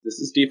This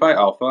is DeFi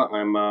Alpha.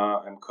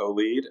 I'm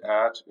co-lead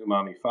at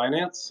Umami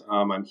Finance.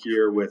 I'm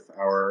here with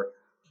our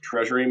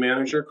treasury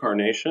manager,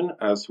 Carnation,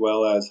 as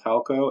well as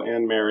Halko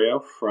and Mario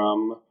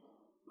from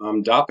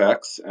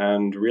Dopex,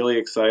 and really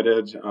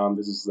excited.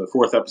 This is the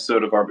fourth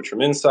episode of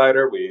Arbitrum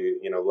Insider. We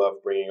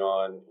love bringing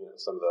on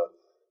some of the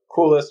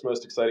coolest,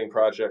 most exciting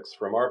projects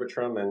from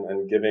Arbitrum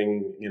and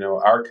giving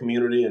our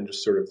community and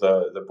just sort of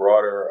the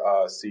broader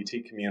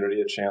CT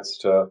community a chance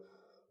to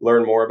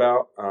learn more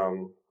about.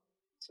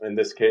 In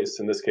this case,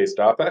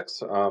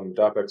 Dopex.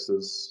 Dopex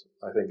is,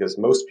 I think, as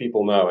most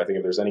people know, I think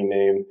if there's any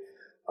name,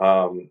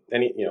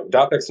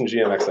 Dopex and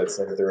GMX, I'd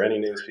say if there are any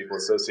names people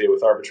associate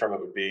with Arbitrum,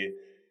 it would be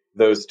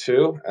those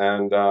two.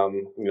 And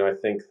I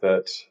think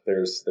that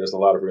there's a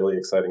lot of really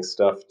exciting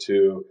stuff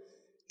to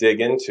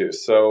dig into.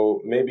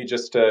 So maybe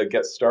just to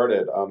get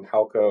started,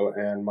 Halko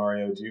and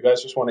Mario, do you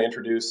guys just want to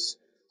introduce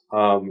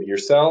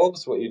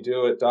yourselves, what you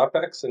do at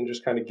Dopex, and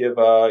just kind of give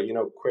a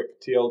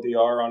quick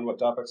TLDR on what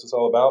Dopex is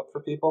all about for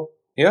people?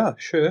 Yeah,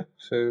 sure.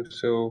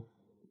 So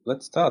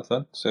let's start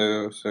then.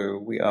 So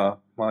we are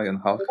Mario and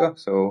Halko.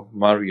 So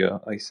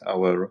Mario is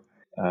our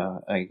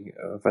a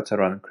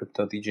veteran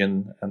crypto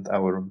degen and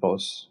our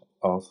boss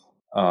of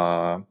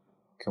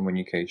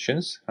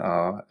communications.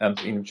 And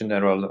in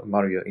general,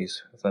 Mario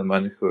is the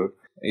man who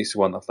is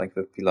one of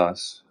the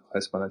pillars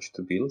has managed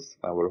to build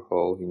our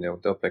whole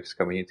Dopex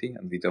community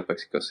and the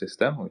Dopex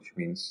ecosystem. Which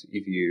means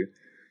if you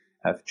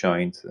have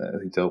joined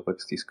the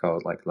Dopex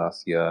Discord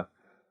last year.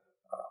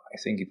 I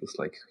think it was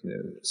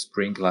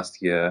spring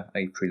last year,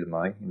 April,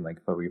 May, in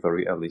very,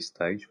 very early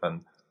stage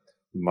when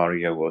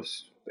Mario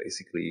was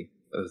basically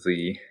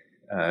the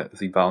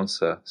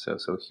bouncer. So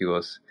he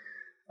was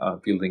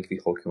building the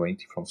whole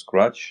community from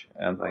scratch,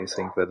 and I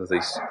think that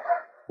this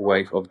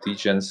wave of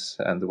degens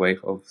and the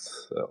wave of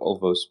all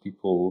those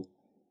people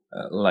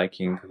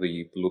liking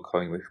the blue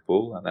coin with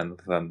bull, and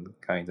then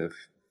kind of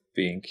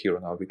being here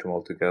on Arbitrum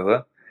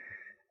altogether.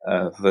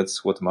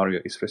 That's what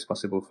Mario is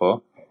responsible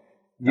for.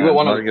 You were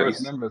one of the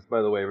first members,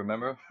 by the way,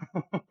 remember?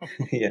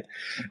 Yeah,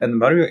 and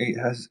Mario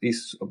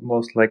is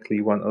most likely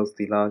one of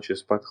the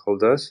largest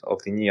backholders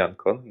of the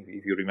NeonCon,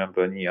 if you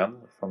remember Neon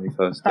from the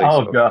first days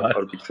of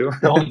Arbitrum.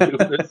 Don't do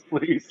this,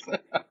 please.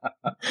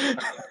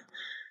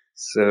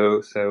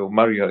 So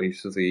Mario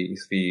is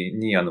the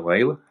Neon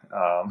whale.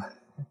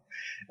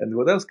 And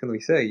what else can we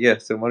say? Yeah,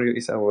 so Mario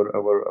is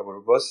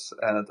our boss,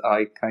 and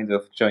I kind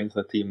of joined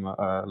the team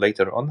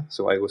later on.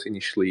 So I was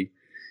initially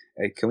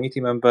a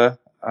community member.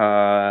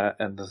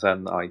 And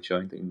then I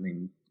joined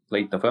in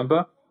late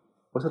November.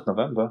 Was it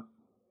November?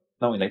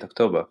 No, in late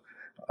October.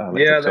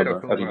 Late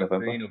October,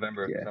 early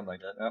November, yeah. Something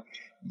like that.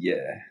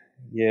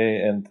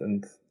 Yeah,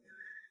 and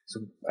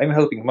so I'm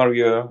helping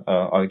Mario.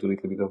 I do a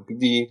little bit of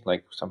BD,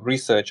 some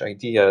research,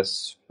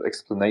 ideas,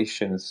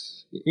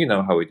 explanations. You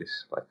know how it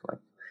is. Like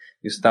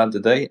you start the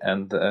day,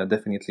 and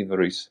definitely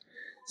there is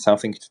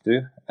something to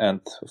do,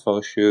 and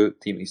for sure,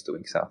 team is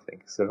doing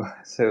something. So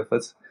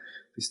that's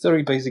the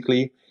story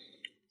basically.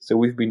 So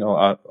we've been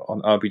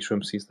on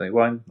Arbitrum since day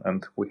one,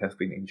 and we have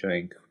been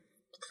enjoying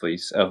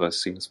this ever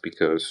since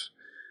because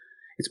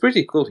it's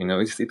pretty cool,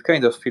 It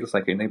kind of feels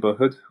like a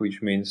neighborhood,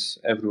 which means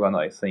everyone,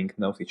 I think,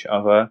 knows each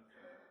other,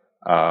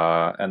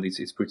 and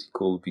it's pretty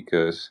cool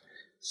because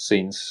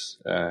since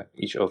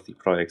each of the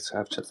projects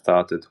have just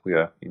started, we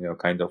are,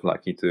 kind of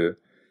lucky to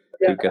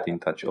get in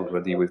touch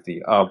already with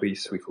the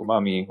Arbis, with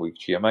Umami, with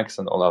GMX,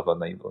 and all other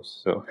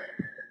neighbors.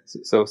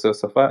 So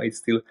far, it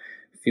still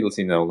feels,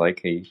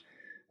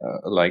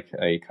 like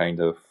a kind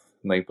of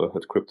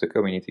neighborhood crypto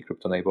community,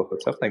 crypto neighborhood,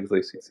 stuff like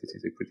this. It's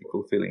a pretty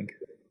cool feeling.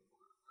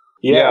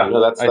 Yeah,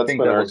 no, that's been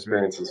our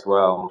experience as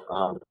well.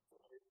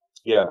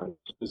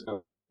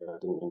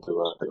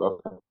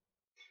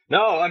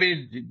 No, I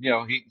mean,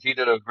 he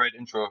did a great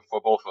intro for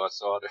both of us,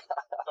 so I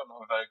don't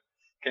know if I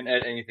can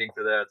add anything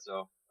to that.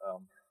 So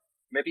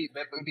maybe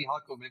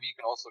Halko, maybe you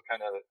can also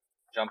kind of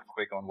jump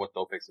quick on what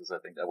Dopex is. I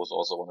think that was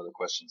also one of the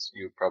questions.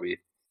 You probably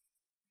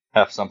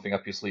have something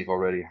up your sleeve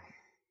already.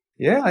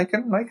 Yeah, I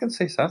can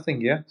say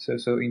something. Yeah,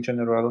 so in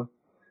general,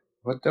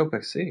 what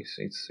Dopex is,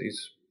 it's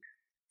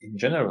in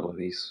general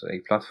is a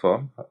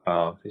platform.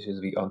 This is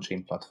the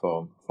on-chain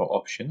platform for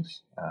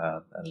options,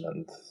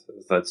 and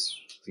that's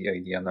the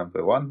idea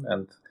number one.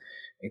 And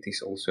it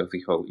is also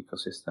the whole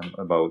ecosystem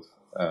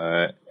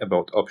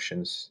about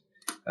options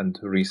and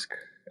risk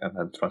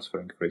and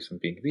transferring risk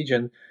and being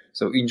degen.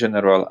 So in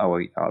general,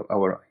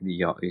 our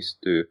idea is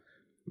to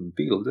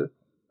build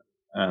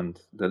and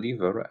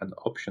deliver an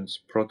options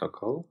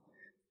protocol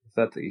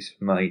that is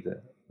made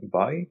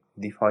by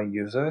DeFi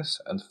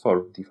users and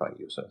for DeFi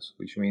users,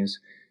 which means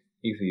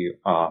if you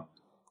are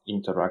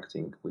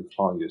interacting with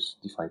various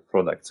DeFi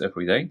products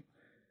every day,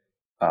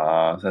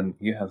 then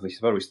you have this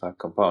very stark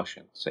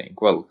compulsion saying,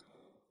 well,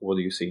 what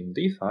do you see in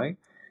DeFi?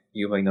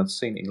 You may not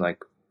see in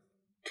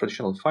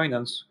traditional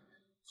finance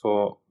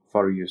for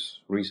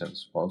various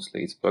reasons.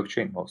 Mostly it's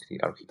blockchain, mostly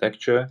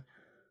architecture,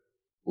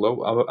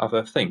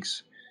 other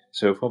things.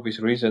 So for this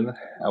reason,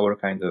 our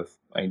kind of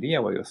idea,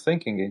 way of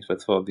thinking is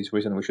that for this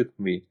reason we should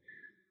be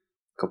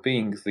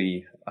copying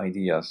the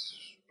ideas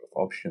of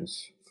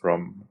options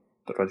from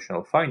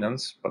traditional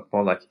finance, but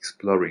more like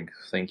exploring,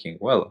 thinking,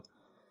 well,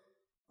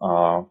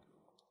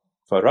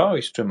 there are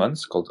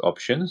instruments called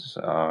options.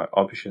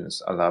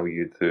 Options allow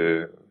you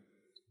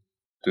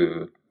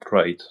to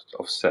trade,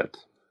 offset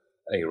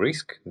a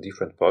risk,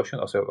 different portion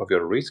of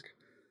your risk.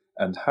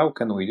 And how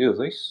can we do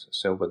this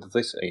so that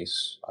this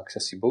is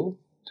accessible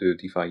to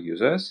DeFi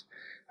users?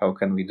 How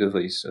can we do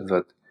this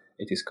that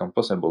it is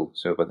composable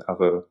so that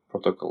other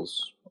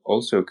protocols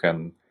also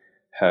can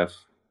have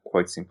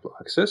quite simple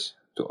access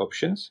to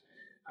options?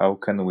 How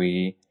can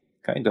we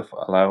kind of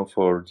allow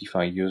for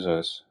DeFi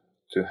users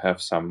to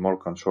have some more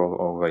control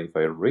over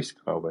their risk,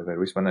 over their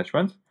risk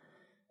management?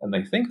 And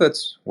I think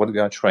that's what we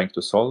are trying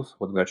to solve,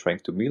 what we are trying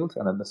to build,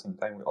 and at the same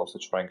time, we're also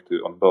trying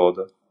to onboard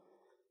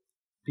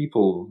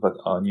people that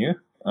are new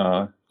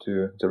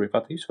to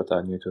derivatives, that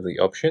are new to the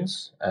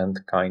options,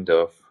 and kind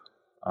of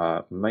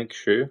make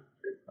sure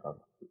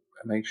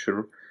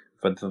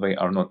that they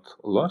are not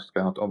lost,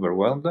 they're not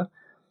overwhelmed,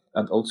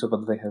 and also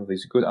that they have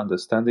this good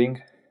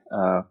understanding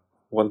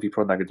what the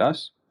product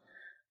does,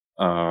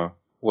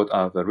 what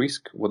are the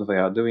risks, what they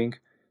are doing,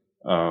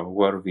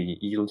 where the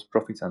yields,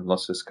 profits, and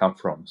losses come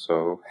from.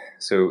 So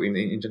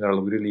in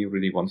general, we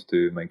really want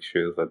to make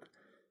sure that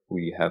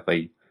we have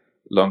a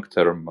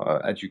long-term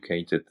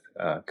educated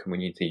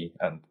community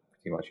and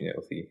pretty much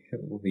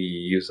the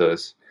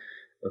users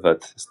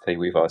that stay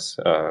with us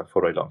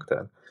for a long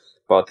term.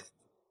 But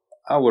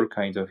our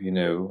kind of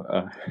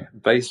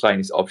baseline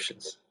is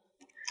options.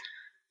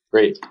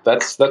 Great.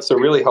 That's a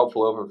really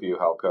helpful overview,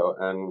 Halko.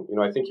 And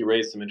I think you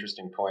raised some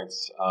interesting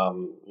points.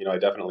 I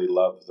definitely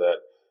love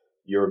that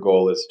your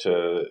goal is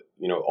to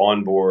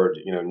onboard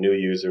new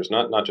users,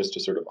 not just to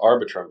sort of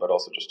Arbitrum, but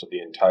also just to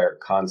the entire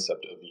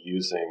concept of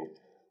using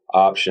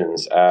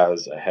options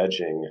as a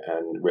hedging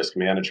and risk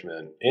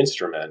management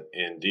instrument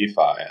in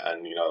DeFi.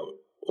 And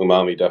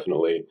Umami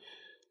definitely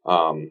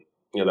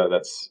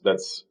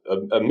that's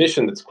a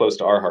mission that's close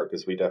to our heart,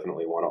 because we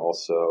definitely want to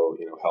also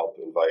help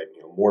invite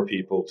more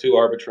people to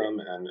Arbitrum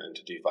and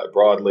to DeFi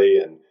broadly,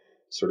 and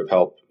sort of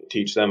help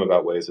teach them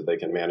about ways that they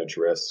can manage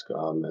risk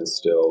and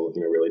still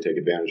really take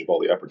advantage of all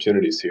the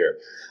opportunities here.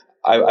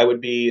 I would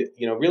be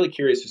really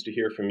curious just to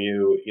hear from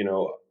you.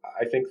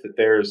 I think that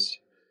there's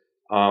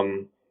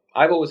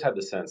I've always had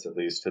the sense, at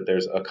least, that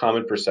there's a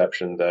common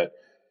perception that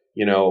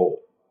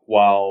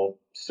while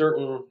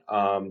certain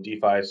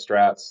DeFi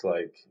strats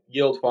like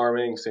yield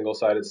farming,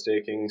 single-sided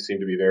staking seem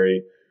to be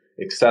very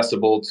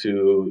accessible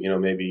to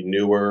maybe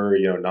newer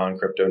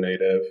non-crypto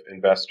native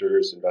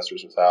investors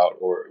without,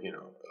 or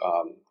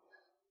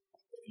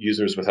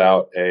users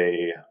without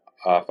a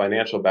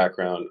financial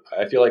background,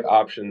 I feel like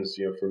options,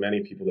 for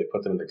many people, they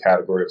put them in the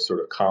category of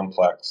sort of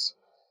complex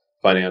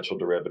financial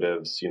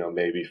derivatives,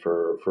 maybe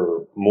for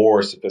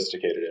more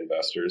sophisticated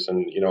investors.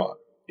 And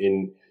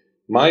in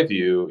my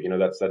view,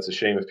 that's a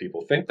shame if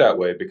people think that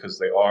way, because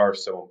they are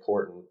so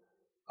important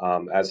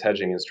as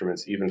hedging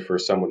instruments, even for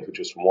someone who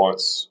just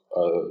wants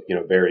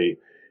very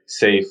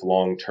safe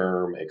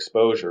long-term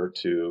exposure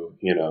to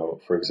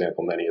for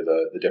example, many of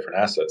the different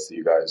assets that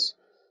you guys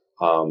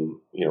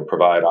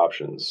provide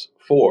options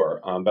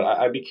for. But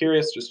I'd be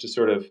curious just to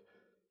sort of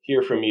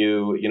hear from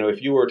you.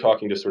 If you were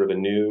talking to sort of a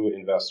new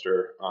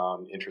investor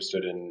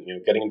interested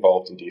in getting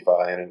involved in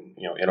DeFi and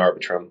in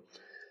Arbitrum,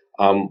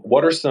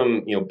 what are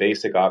some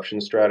basic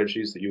option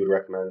strategies that you would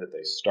recommend that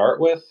they start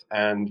with?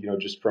 And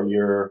just from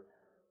your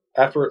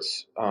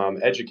efforts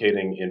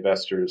educating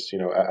investors,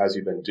 as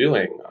you've been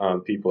doing,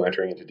 people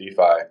entering into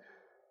DeFi,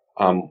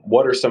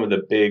 what are some of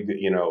the big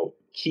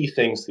key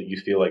things that you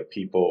feel like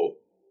people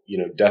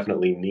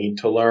definitely need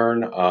to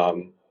learn,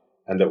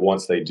 and that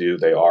once they do,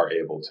 they are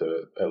able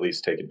to at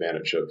least take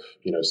advantage of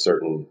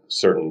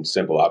certain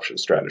simple option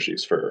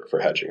strategies for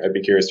hedging? I'd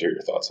be curious to hear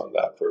your thoughts on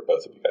that for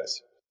both of you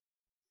guys.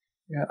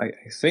 Yeah, I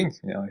think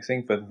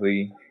that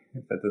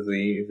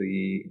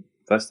the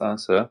best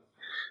answer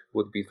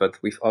would be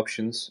that with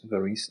options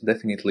there is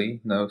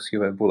definitely no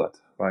silver bullet,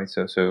 right?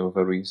 So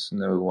there is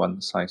no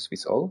one size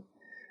fits all,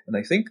 and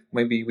I think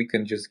maybe we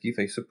can just give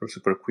a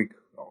super quick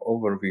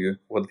overview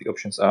what the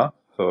options are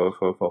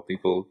for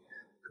people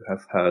who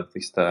have heard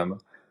this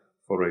term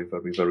for a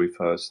very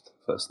first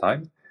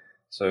time.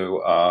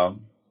 So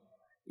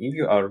if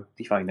you are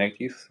DeFi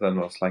native, then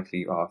most likely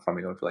you are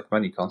familiar with like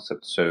many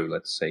concepts. So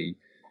let's say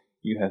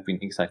you have been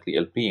exactly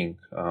LPing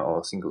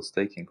or single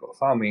staking or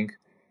farming,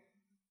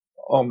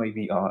 or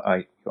maybe you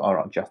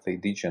are just a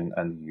degen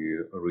and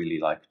you really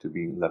like to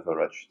be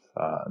leveraged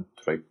and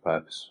trade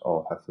perps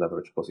or have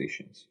leveraged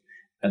positions.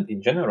 And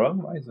in general,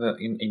 right,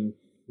 in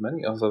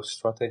many of those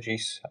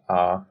strategies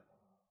are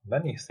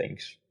many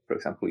things. For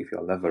example, if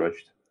you're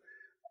leveraged,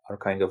 are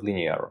kind of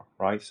linear,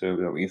 right?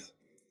 So if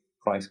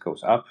price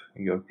goes up,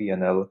 your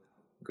P&L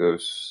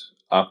goes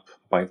up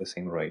by the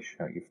same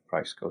ratio. If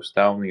price goes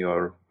down,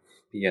 your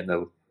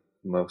P&L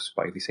moves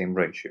by the same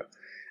ratio.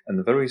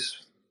 And there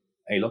is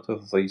a lot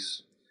of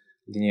this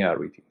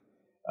linearity.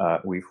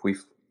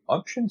 With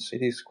options,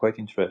 it is quite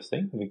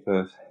interesting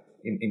because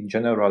in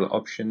general,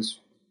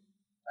 options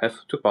have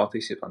two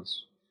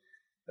participants.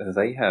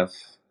 They have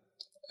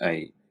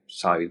a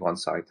side, one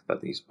side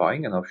that is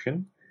buying an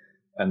option,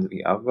 and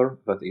the other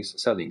that is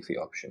selling the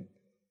option.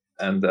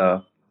 And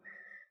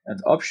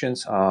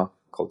options are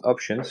called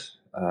options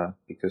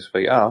because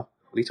they are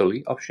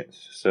literally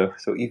options. So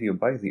if you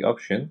buy the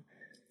option,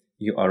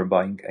 you are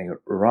buying a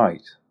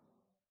right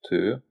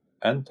to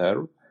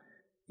enter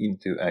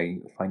into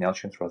a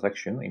financial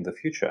transaction in the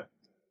future.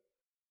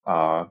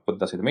 What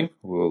does it mean?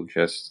 We'll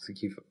just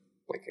give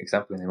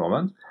example in a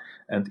moment.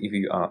 And if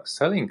you are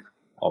selling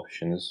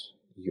options,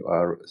 you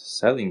are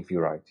selling the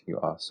right, you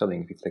are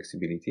selling the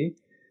flexibility,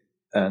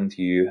 and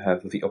you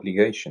have the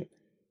obligation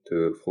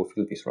to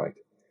fulfill this right.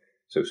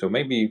 So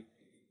maybe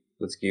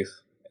let's give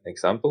an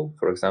example.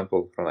 For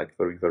example, from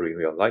very, very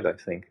real life, I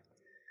think.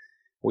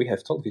 We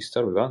have told this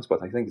story once,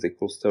 but I think it's a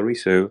cool story.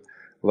 So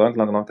long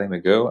time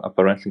ago,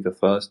 apparently the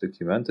first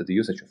documented the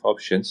usage of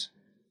options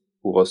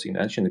was in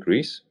ancient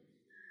Greece.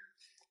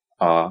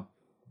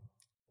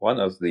 One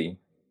of the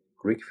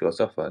Greek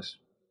philosophers,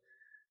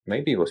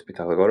 maybe it was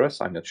Pythagoras,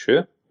 I'm not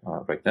sure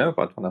right now,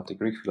 but one of the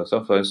Greek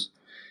philosophers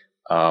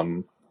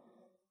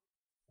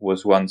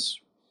was once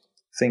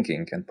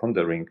thinking and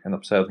pondering and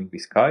observing the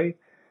sky,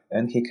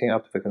 and he came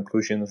up to the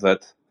conclusion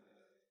that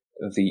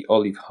the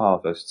olive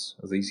harvests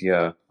this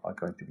year are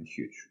going to be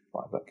huge,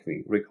 like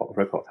the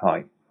record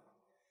high.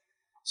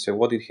 So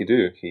what did he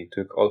do? He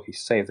took all his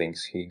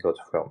savings he got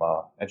from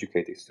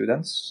educated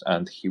students,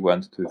 and he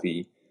went to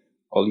the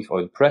olive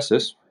oil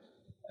presses,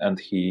 and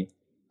he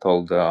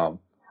told to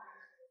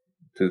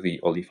the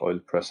olive oil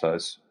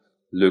pressers,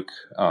 look,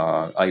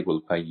 I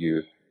will pay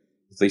you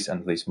this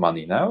and this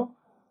money now,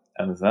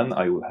 and then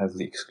I will have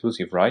the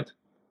exclusive right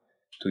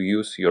to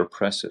use your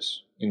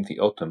presses in the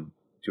autumn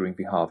during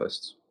the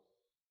harvests.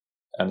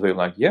 And they're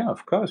like, yeah,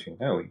 of course,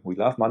 we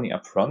love money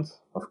up front.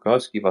 Of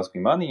course, give us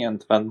the money,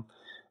 and then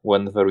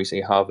when there is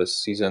a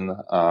harvest season,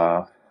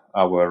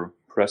 our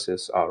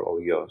presses are all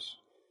yours.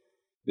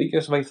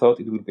 Because they thought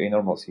it would be a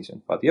normal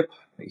season. But yep,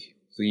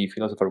 the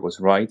philosopher was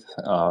right.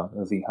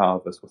 The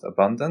harvest was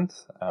abundant,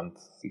 and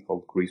the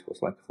whole Greece was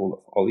full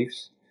of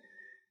olives.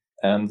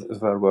 And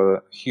there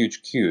were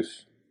huge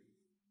queues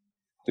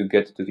to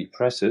get to the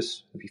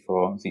presses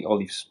before the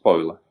olives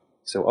spoil.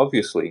 So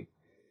obviously,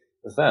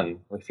 then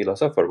the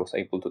philosopher was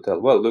able to tell,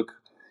 well, look,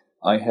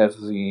 I have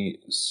the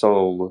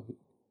sole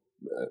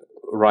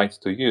right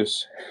to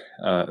use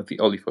the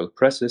olive oil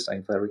presses.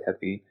 I'm very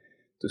happy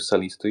to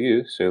sell it to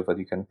you so that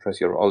you can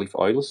press your olive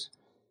oils,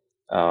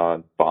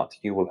 but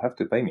you will have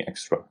to pay me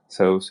extra.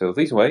 So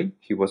this way,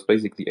 he was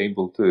basically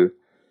able to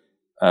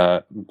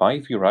buy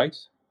the right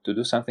to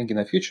do something in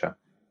the future.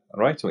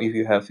 Right? So if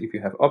you have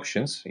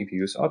options, if you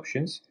use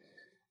options,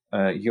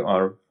 you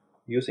are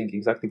using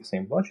exactly the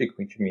same logic,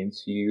 which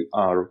means you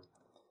are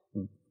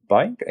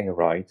buying a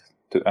right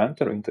to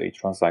enter into a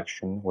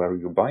transaction where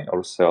you buy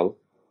or sell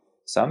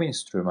some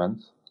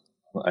instrument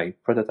on a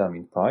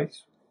predetermined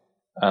price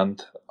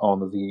and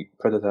on the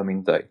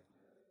predetermined day.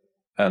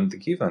 And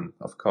given,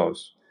 of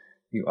course,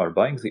 you are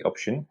buying the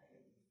option,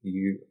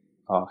 you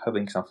are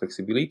having some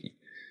flexibility.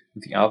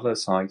 The other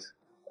side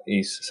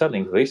is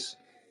selling this,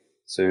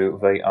 so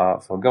they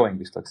are foregoing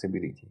this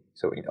flexibility.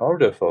 So in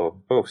order for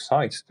both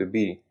sides to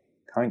be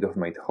kind of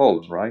made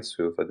whole, right,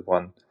 so that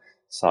one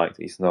side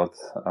is not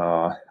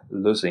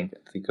losing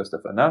at the cost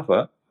of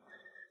another,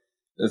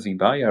 the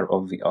buyer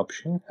of the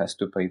option has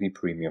to pay the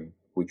premium,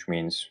 which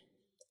means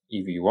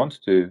if you want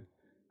to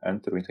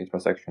enter into a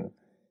transaction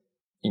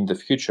in the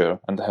future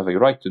and have a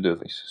right to do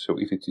this, so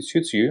if it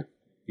suits you,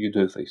 you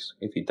do this.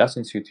 If it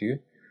doesn't suit you,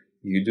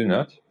 you do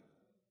not.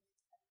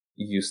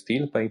 You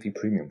still pay the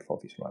premium for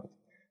this right.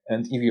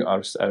 And if you are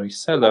a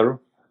reseller,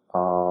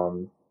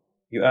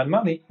 you earn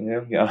money.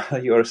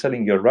 You are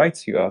selling your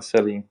rights. You are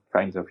selling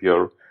kind of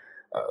your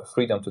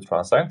freedom to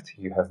transact.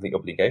 You have the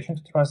obligation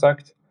to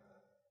transact.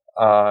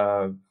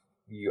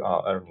 You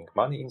are earning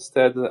money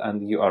instead,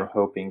 and you are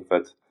hoping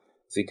that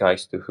the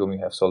guys to whom you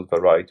have sold the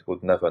right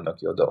would never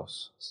knock your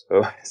doors.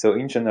 So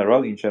in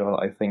general,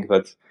 I think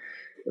that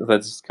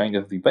that's kind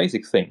of the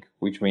basic thing,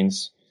 which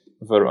means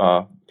there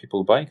are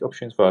people buying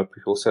options, there are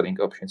people selling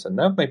options. And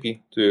now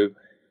maybe to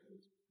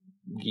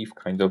give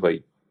kind of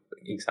a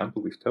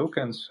example with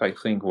tokens, I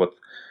think what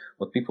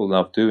people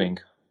love doing,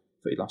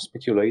 they love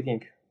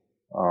speculating,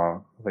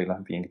 they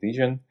love being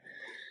degen.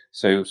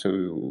 So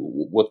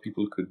what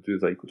people could do,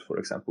 they could, for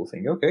example,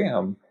 think, okay,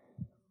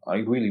 I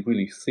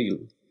really feel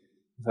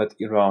that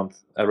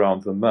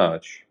around the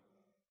merge,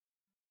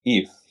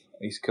 ETH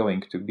is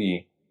going to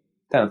be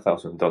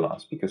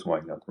 $10,000, because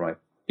why not, right?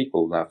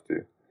 People love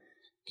to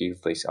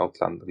give these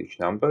outlandish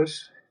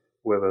numbers.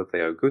 Whether they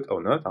are good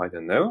or not, I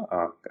don't know.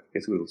 I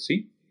guess we'll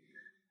see.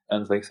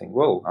 And they think,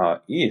 well,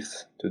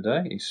 ETH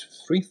today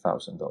is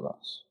 $3,000.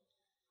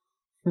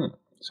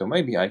 So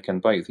maybe I can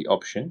buy the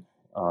option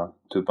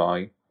to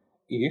buy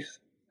ETH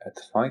at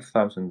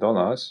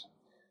 $5,000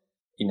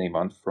 in a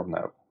month from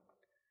now.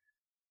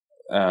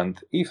 And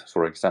if,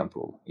 for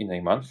example, in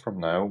a month from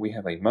now we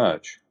have a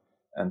merge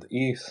and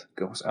ETH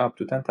goes up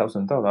to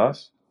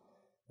 $10,000,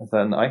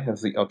 then I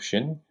have the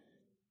option,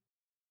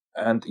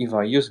 and if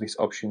I use this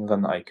option,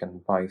 then I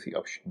can buy the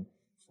option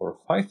for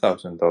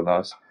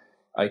 $5,000,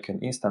 I can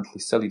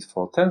instantly sell it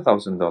for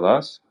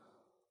 $10,000,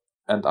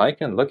 and I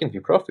can lock in the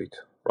profit,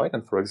 right?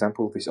 And for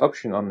example, this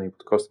option only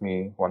would cost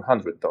me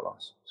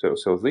 $100.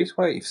 So this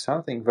way, if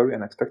something very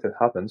unexpected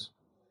happens,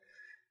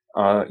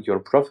 your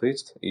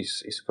profit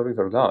is very,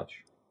 very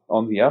large.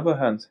 On the other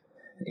hand,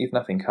 if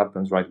nothing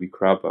happens, right, we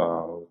grab,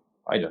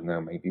 I don't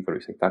know, maybe there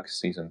is a tax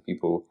season,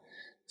 people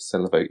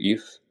sell their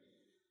ETH,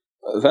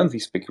 then the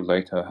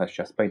speculator has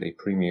just paid a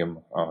premium,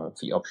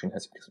 the option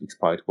has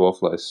expired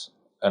worthless,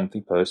 and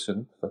the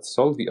person that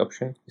sold the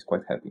option is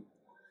quite happy.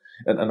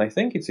 And I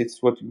think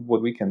it's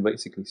what we can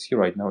basically see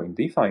right now in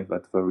DeFi,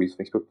 that there is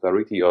this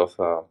popularity of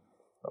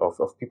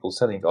people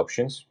selling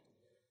options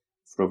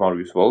through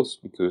various vaults,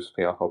 because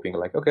they are hoping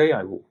like, okay,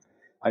 I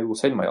will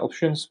sell my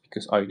options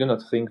because I do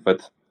not think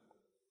that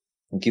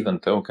given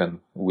token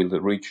will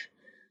reach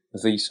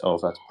this or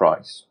that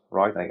price,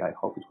 right? I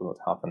hope it will not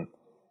happen,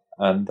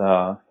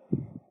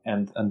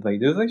 and they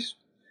do this,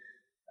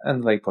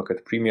 and they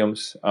pocket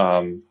premiums.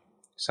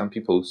 Some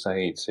people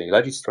say it's a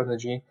legit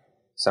strategy.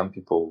 Some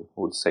people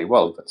would say,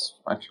 well, that's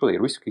actually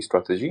a risky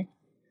strategy.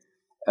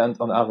 And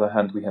on the other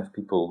hand, we have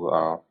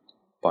people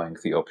buying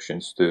the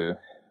options to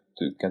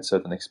get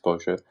certain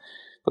exposure.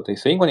 But I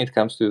think when it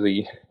comes to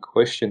the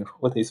question,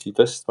 what is the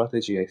best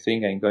strategy, I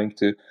think I'm going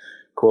to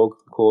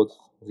quote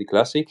the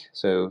classic.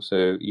 So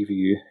if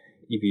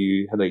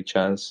you had a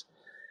chance,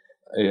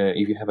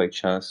 if you have a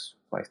chance,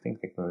 I think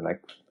I can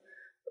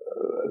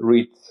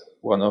read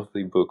one of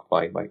the book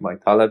by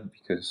Taleb,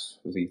 because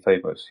the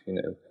famous,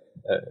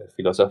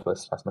 philosopher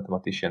 /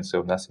 mathematician,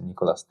 so Nassim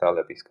Nicholas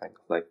Taleb is kind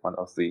of like one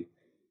of the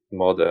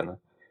modern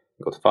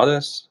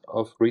godfathers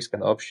of risk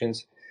and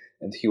options,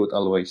 and he would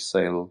always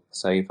say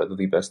that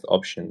the best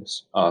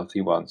options are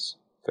the ones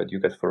that you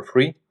get for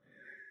free.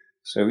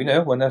 So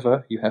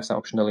whenever you have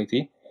some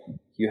optionality,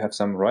 you have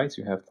some rights,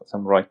 you have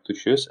some right to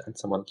choose, and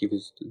someone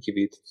gives it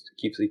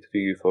to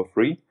you for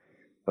free,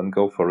 then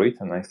go for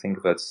it. And I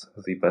think that's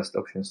the best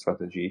option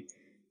strategy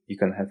you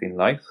can have in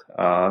life.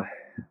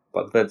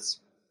 But that's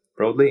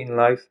broadly in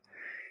life.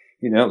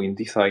 In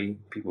DeFi,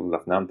 people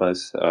love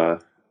numbers.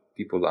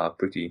 People are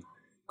pretty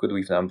good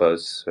with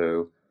numbers.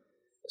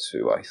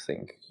 So I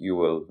think you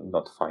will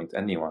not find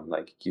anyone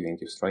like giving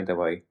you straight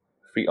away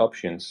free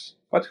options.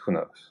 But who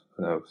knows?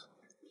 Who knows?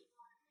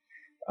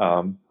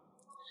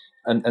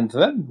 And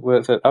then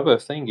the other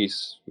thing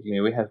is,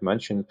 we have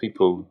mentioned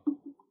people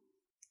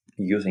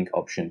using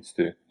options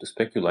to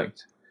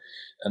speculate,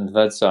 and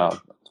that's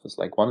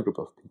like one group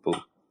of people.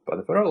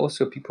 But there are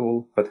also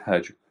people that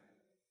hedge.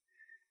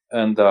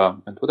 And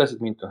what does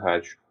it mean to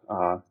hedge?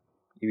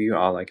 If you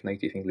are like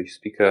native English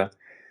speaker,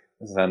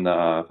 then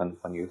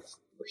when you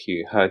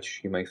hear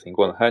hedge, you may think,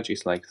 well, hedge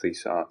is like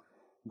this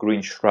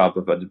green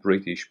shrub that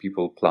British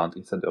people plant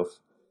instead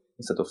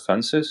of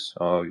fences,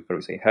 or there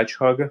is a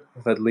hedgehog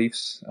that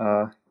lives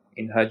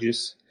in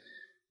hedges.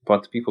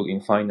 But people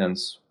in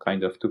finance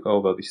kind of took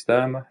over this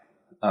term,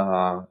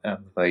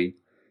 and they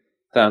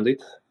turned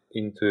it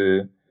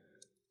into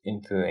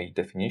a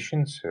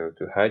definition. So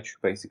to hedge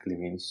basically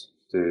means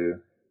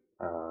to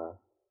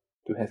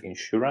have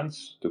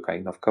insurance to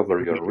kind of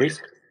cover your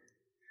risk.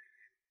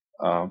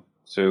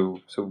 So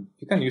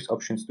you can use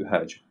options to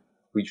hedge,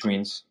 which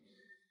means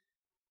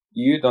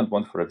you don't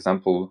want, for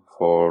example,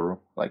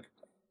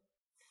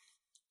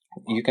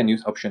 you can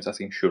use options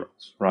as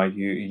insurance, right?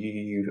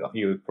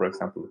 You for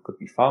example, could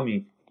be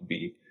farming, could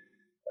be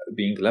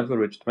being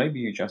leveraged. Maybe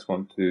you just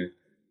want to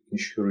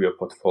insure your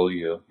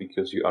portfolio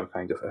because you are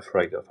kind of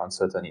afraid of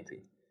uncertainty,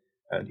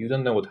 and you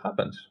don't know what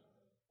happens,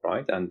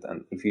 right? And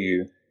if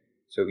you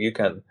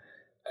can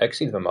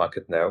exit the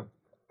market now,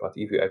 but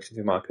if you exit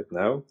the market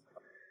now,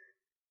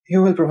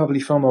 you will probably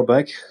FOMO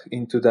back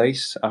in 2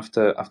 days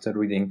after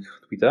reading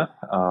Twitter.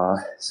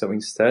 So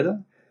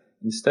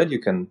instead you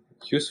can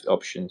use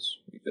options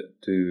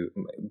to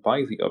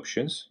buy the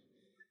options,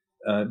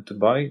 to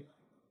buy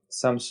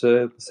some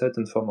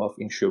certain form of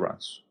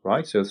insurance,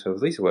 right? So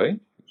this way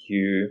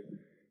you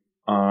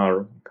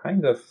are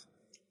kind of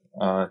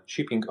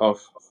chipping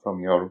off from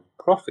your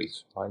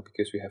profits, right?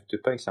 Because you have to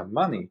pay some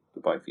money to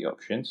buy the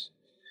options,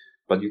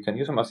 but you can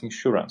use them as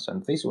insurance.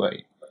 And this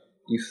way,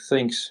 if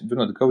things do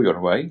not go your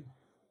way,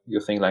 you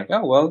think like,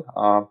 oh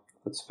well,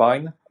 that's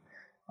fine.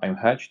 I'm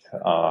hedged.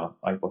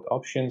 I bought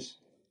options.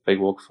 They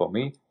work for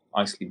me.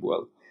 I sleep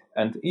well.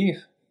 And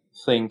if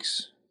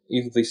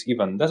this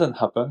event doesn't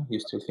happen, you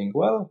still think,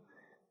 well,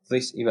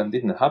 this event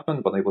didn't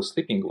happen, but I was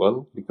sleeping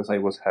well because I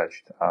was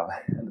hedged.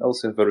 And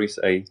also there is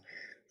a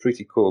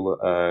pretty cool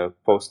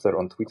poster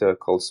on Twitter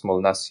called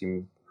Small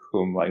Nassim,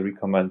 whom I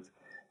recommend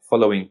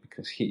following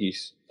because he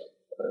is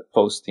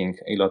posting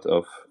a lot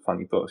of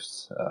funny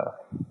posts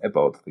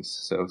about this.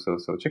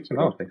 So check him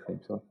out. I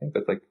think so. I think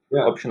that's like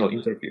optional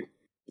interview.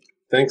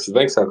 Thanks,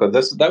 Halko.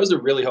 That was a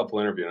really helpful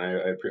interview,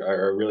 and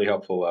a really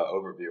helpful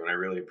overview, and I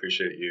really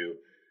appreciate you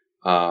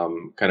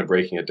kind of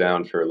breaking it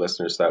down for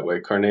listeners that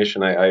way.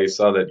 Carnation, I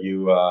saw that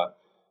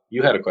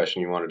you had a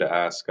question you wanted to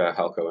ask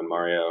Halko and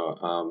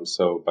Mario.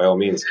 So by all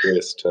means,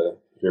 curious to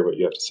hear what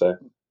you have to say.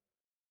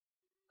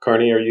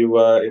 Carney, are you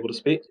able to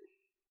speak?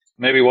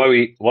 Maybe while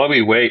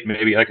we wait,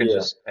 maybe I can Yeah.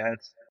 just add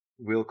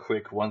real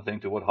quick one thing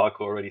to what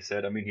Halko already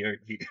said. I mean,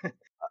 he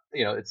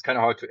it's kind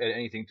of hard to add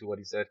anything to what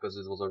he said because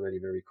it was already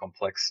very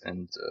complex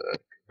and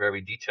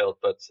very detailed.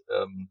 But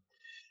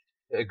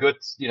a good,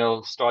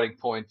 starting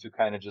point to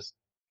kind of just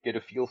get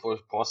a feel for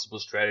possible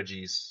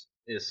strategies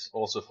is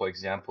also, for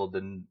example,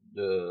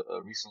 the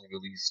recently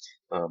released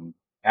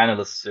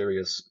analyst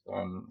series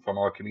from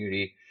our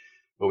community,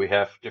 where we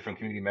have different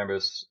community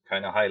members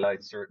kind of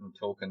highlight certain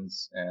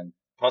tokens and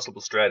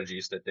possible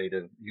strategies that they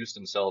use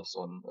themselves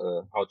on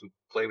how to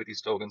play with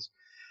these tokens.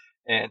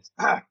 And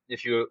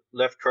if you're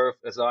left curve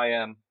as I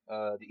am,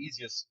 the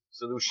easiest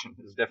solution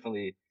is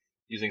definitely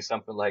using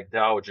something like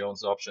Dow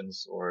Jones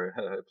options or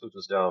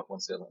Pluto's Dow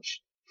once they're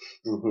launched.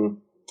 Mm-hmm.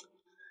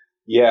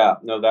 Yeah,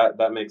 no,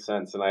 that makes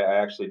sense, and I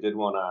actually did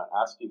want to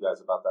ask you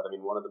guys about that. I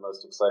mean, one of the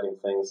most exciting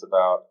things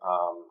about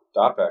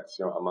Dopex,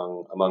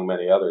 among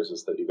many others,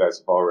 is that you guys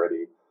have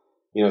already,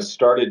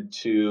 started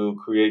to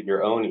create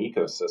your own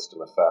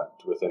ecosystem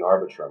effect within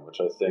Arbitrum, which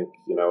I think,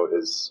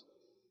 is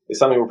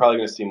something we're probably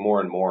going to see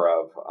more and more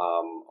of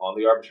on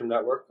the Arbitrum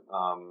network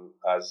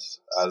as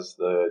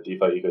the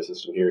DeFi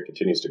ecosystem here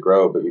continues to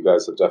grow. But you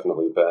guys have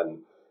definitely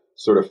been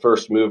sort of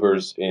first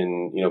movers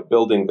in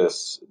building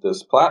this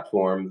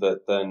platform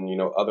that then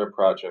other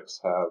projects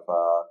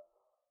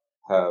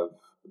have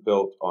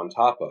built on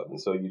top of.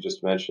 And so you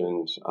just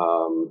mentioned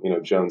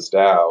Jones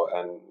DAO,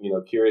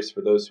 and curious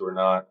for those who are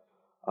not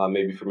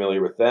maybe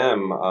familiar with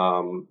them,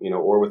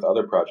 or with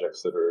other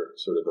projects that are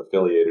sort of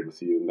affiliated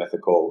with you.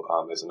 Mythical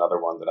is another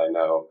one that I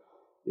know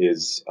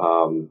is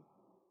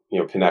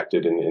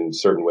connected in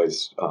certain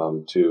ways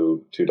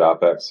to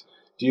Dopex.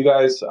 Do you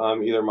guys,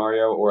 either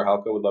Mario or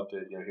Halko, would love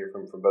to hear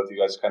from both of you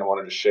guys? Kind of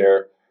wanted to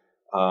share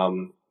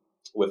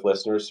with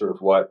listeners sort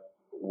of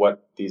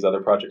what these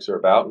other projects are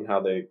about and how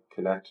they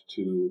connect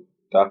to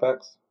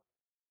Dopex.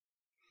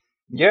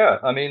 Yeah,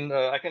 I mean,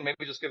 I can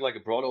maybe just give like a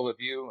broad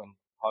overview, and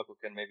Halko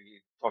can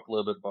maybe talk a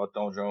little bit about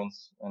Dow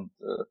Jones and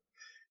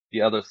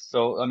the others.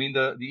 So, I mean,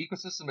 the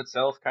ecosystem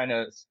itself kind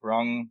of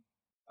sprung.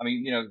 I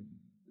mean,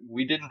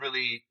 we didn't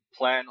really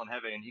plan on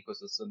having an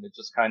ecosystem. It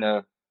just kind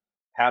of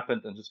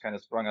happened and just kind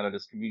of sprung out of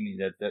this community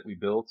that we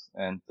built,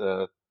 and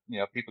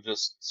people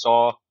just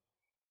saw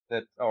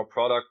that our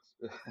product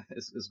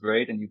is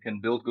great and you can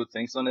build good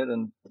things on it,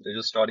 and they're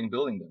just starting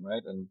building them,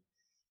 right?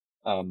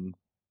 And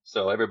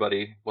so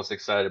everybody was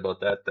excited about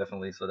that,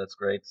 definitely. So that's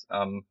great.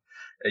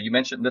 You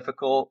mentioned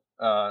Mythical,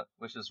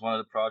 which is one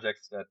of the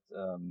projects that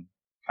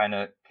kind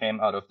of came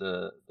out of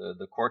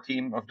the core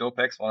team of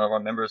Dopex. One of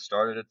our members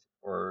started it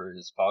or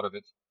is part of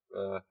it,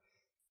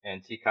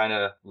 and he kind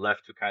of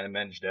left to kind of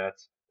manage that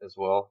as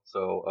well.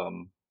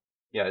 So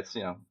yeah, it's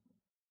I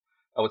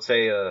would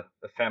say a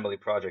family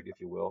project, if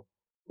you will.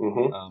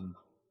 Mm-hmm.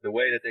 The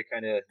way that they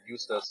kind of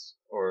used us,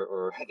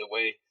 or the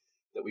way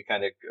that we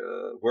kind of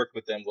worked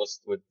with them,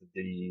 was with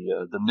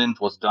the mint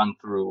was done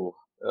through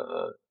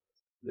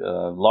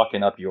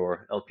locking up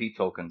your LP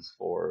tokens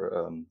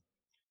for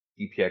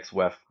DPX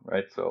WEF,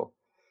 right? So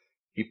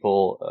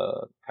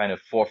people kind of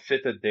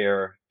forfeited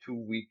their 2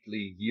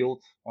 weekly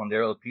yield on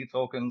their LP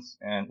tokens,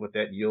 and with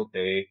that yield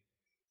they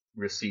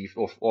received,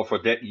 or for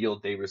that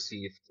yield they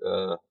received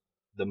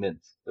the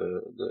mint,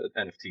 the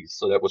NFTs.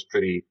 So that was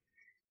pretty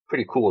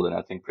cool, and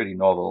I think pretty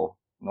novel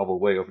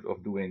way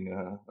of doing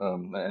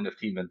an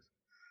NFT mint.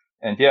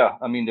 And yeah,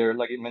 I mean, there,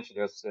 like you mentioned,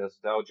 there's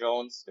Dow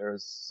Jones.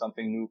 There's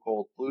something new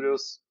called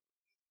Plutus,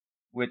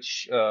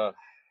 which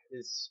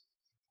is,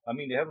 I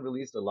mean, they haven't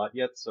released a lot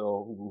yet,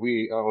 so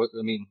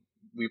I mean,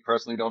 we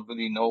personally don't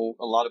really know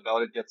a lot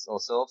about it yet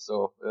ourselves.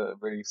 So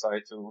very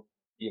excited to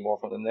hear more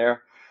from them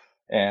there.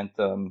 And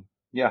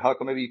yeah,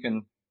 Halko, maybe you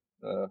can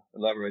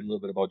elaborate a little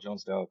bit about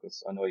Jones DAO,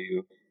 because I know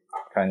you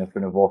kind of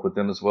been involved with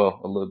them as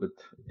well, a little bit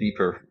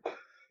deeper.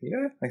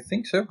 Yeah, I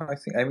think so.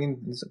 I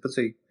mean, let's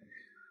say,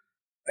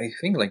 I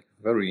think like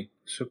very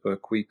super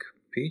quick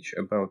pitch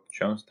about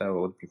Jones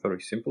DAO would be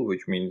very simple,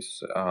 which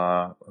means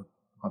how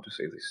to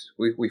say this.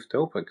 With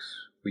Dopex,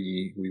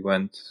 we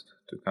went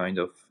to kind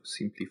of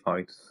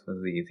simplify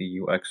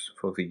the UX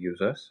for the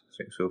users,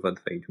 so that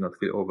they do not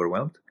feel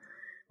overwhelmed.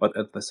 But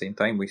at the same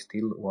time, we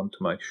still want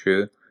to make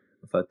sure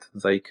that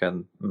they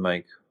can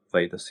make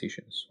their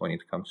decisions when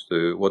it comes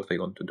to what they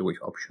want to do with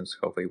options,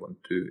 how they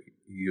want to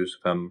use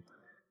them,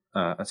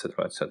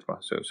 etc., etc.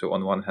 So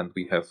on one hand,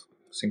 we have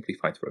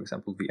simplified, for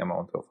example, the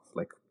amount of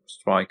like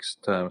strikes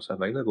terms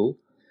available,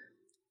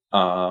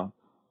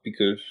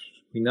 because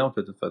we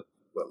noted that,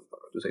 well,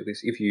 to say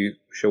this, if you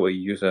show a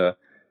user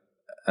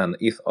an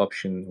ETH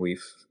option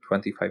with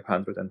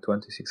 2500 and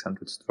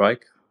 2600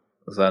 strike,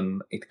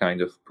 then it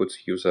kind of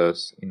puts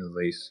users in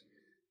this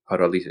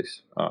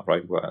paralysis,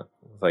 right, where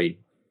they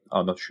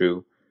are not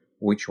sure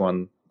which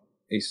one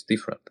is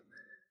different,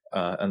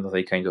 and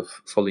they kind of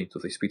fall into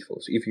these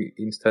pitfalls. If you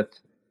instead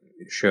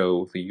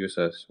show the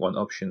users one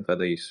option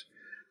that is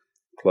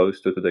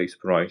close to today's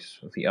price,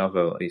 the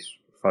other is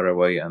far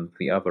away, and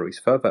the other is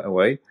further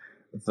away,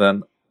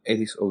 then it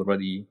is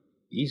already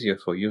easier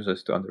for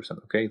users to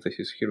understand, okay, this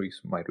is here is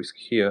my risk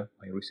here,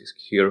 my risk is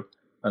here,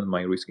 and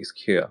my risk is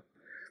here.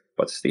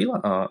 but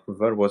still,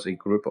 there was a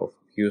group of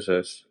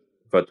users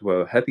that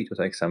were happy to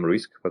take some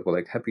risk, but were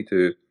like happy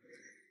to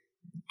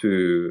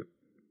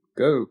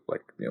go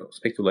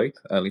speculate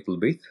a little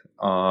bit,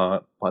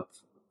 but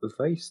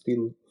they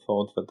still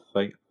thought that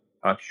they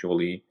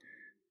actually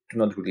do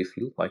not really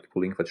feel like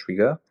pulling the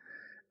trigger,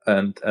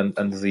 and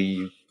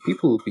the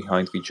people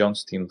behind the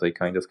John's team, they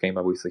kind of came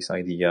up with this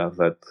idea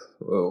that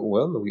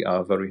well, we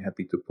are very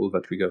happy to pull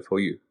the trigger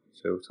for you.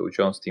 So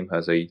John's team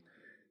has a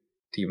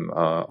team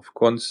of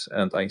quants,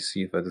 and I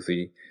see that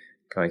the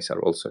guys are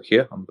also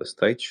here on the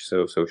stage.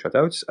 So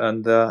shoutouts,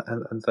 and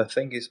the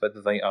thing is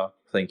that they are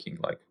thinking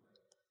like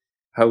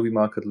how the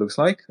market looks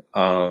like,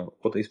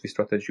 what is the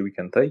strategy we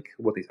can take,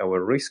 what is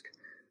our risk,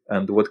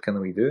 and what can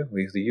we do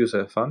with the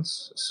user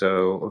funds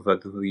so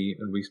that the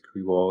risk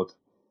reward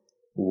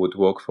would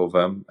work for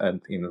them,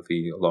 and in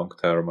the long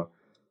term,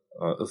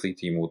 the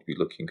team would be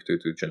looking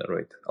to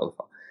generate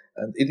alpha.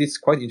 And it is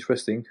quite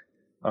interesting.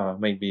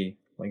 Maybe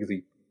like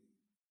the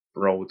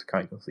broad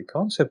kind of the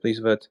concept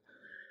is that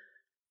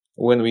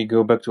when we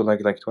go back to like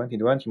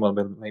 2020,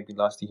 maybe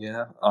last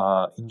year,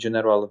 in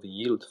general, the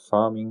yield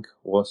farming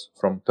was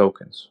from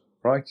tokens,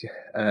 right?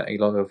 A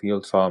lot of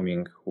yield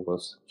farming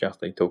was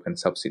just a token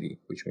subsidy,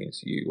 which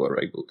means you were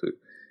able to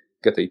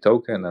get a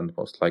token and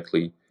most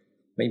likely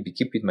maybe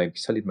keep it, maybe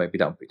sell it, maybe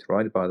dump it,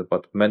 right?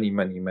 But many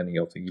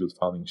of the yield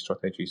farming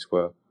strategies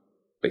were,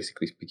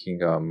 basically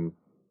speaking,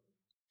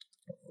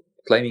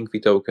 claiming the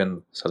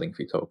token, selling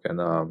the token,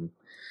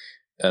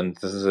 and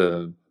this is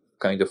a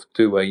kind of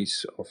two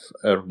ways of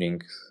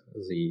earning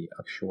the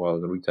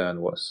actual return.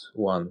 Was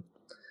one,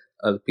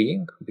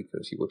 LPing,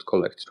 because you would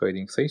collect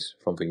trading fees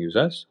from the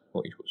users,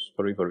 which was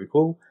very, very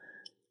cool,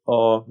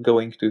 or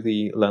going to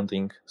the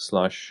lending /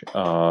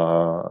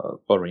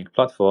 borrowing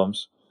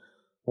platforms,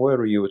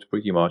 where you would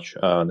pretty much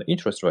earn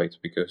interest rate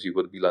because you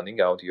would be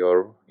lending out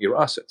your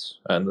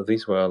assets. And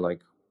these were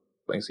like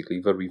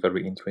basically very,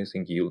 very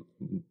interesting yield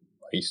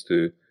ways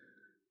to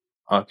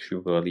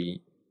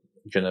actually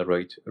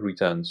generate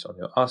returns on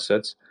your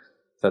assets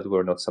that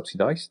were not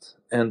subsidized.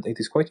 And it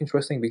is quite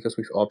interesting because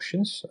with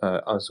options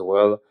as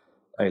well,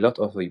 a lot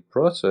of the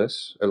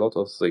process, a lot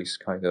of this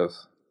kind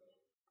of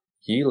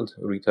yield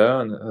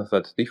return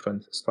that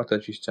different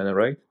strategies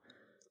generate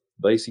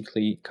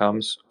basically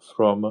comes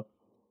from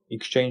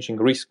exchanging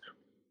risk,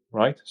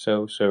 right?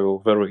 So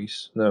there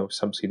is no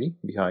subsidy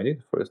behind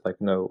it. There's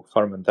like no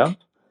farm and dump.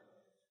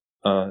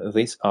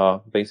 These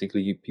are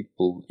basically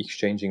people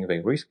exchanging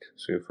their risk.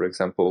 So, for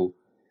example,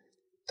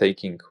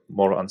 taking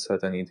more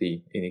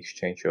uncertainty in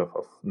exchange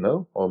of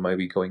no, or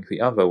maybe going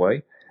the other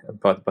way.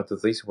 But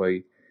this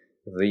way,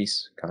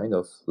 this kind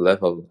of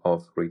level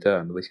of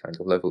return, this kind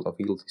of level of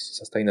yield is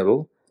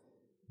sustainable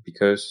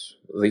because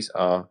these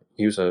are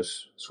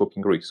users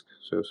swapping risk.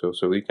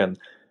 So we can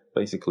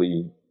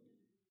basically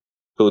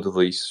put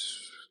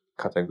this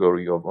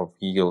category of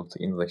yield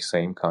in the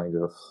same kind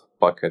of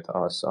bucket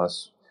as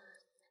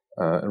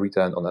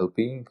return on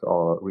LPing,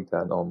 or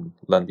return on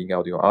lending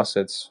out your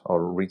assets,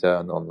 or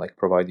return on like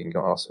providing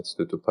your assets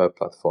to pair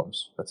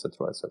platforms,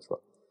 etc., etc.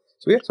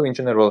 So yeah, so in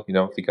general,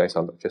 the guys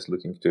are just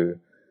looking to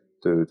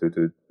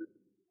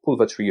pull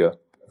the trigger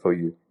for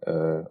you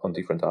on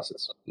different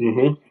assets.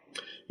 Mm-hmm.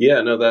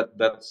 Yeah, no,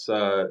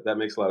 that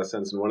makes a lot of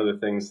sense. And one of the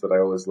things that I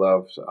always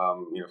loved,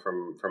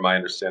 from my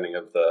understanding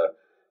of the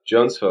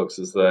Jones folks,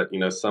 is that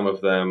some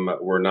of them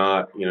were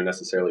not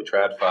necessarily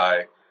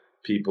TradFi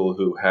people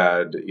who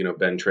had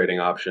been trading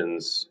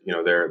options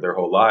their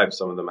whole lives.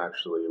 Some of them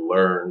actually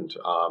learned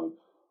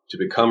to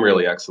become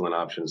really excellent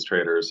options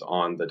traders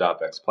on the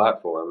Dopex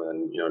platform,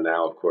 and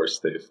now of course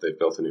they've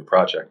built a new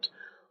project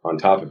on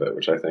top of it,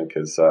 which I think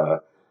is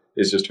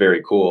just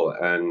very cool.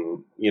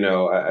 And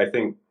I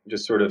think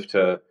just sort of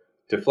to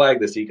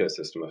flag this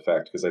ecosystem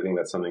effect, because I think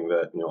that's something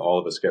that all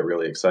of us get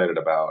really excited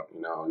about.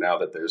 Now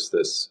that there's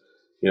this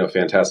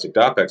fantastic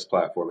Dopex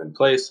platform in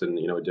place, and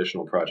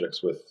additional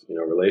projects with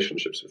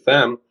relationships with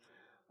them,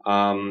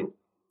 that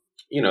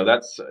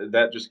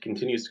just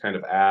continues to kind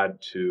of add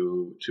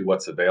to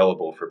what's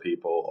available for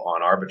people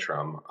on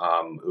Arbitrum.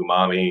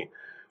 Umami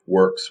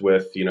works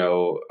with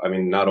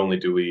not only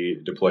do we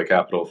deploy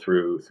capital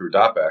through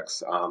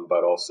Dopex,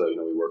 but also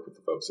we work with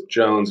the folks at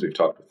Jones. We've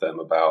talked with them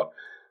about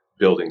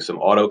building some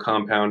auto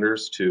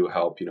compounders to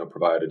help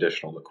provide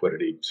additional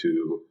liquidity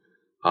to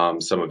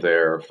some of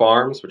their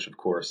farms, which of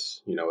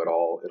course it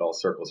all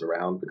circles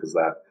around, because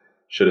that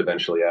should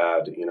eventually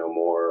add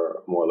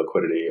more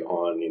liquidity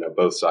on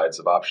both sides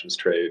of options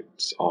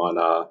trades on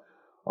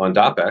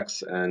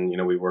Dopex. And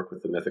we work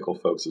with the Mythical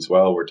folks as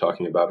well. We're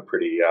talking about a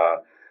pretty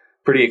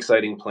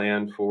exciting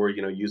plan for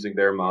using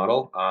their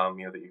model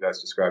that you guys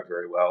described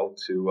very well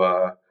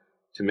to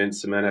mint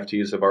some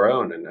NFTs of our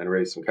own and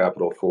raise some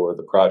capital for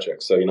the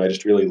project. So I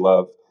just really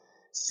love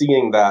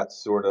seeing that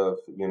sort of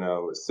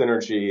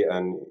synergy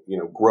and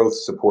growth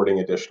supporting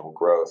additional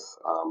growth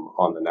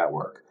on the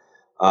network.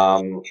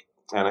 And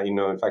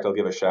in fact, I'll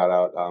give a shout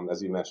out.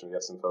 As you mentioned, we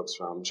have some folks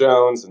from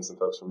Jones and some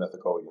folks from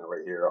Mythical,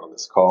 right here on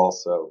this call.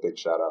 So big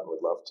shout out.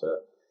 Would love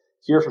to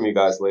hear from you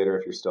guys later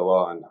if you're still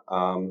on.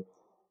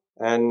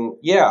 And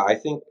yeah, I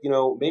think,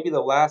 maybe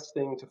the last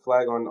thing to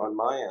flag on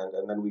my end,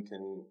 and then we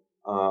can,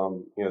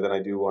 then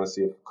I do want to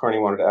see if Carney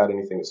wanted to add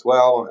anything as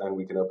well, and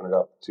we can open it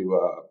up to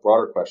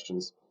broader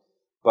questions.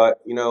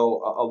 But,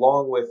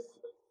 along with,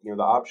 the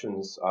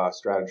options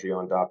strategy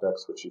on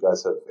Dopex, which you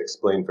guys have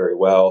explained very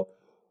well,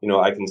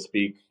 I can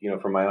speak,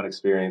 from my own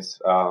experience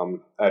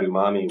at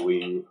Umami.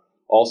 We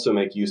also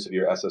make use of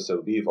your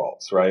SSOV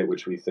vaults, right,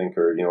 which we think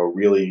are, a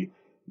really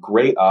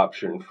great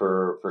option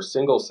for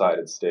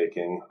single-sided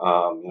staking.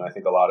 I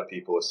think a lot of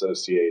people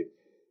associate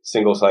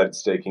single-sided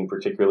staking,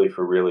 particularly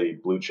for really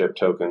blue chip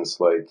tokens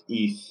like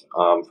ETH,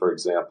 for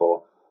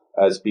example,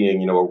 as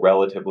being, a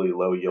relatively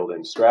low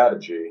yielding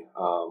strategy,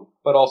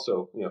 but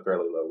also,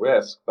 fairly low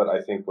risk. But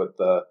I think what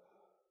the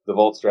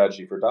vault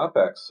strategy for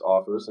Dopex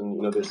offers,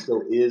 and, there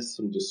still is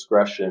some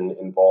discretion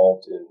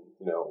involved in,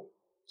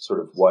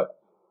 sort of what,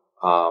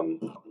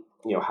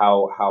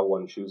 how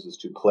one chooses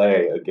to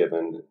play a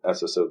given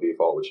SSOV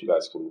vault, which you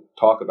guys can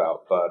talk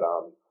about. But,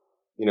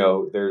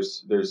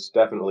 there's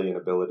definitely an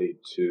ability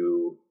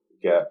to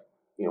get,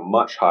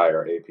 much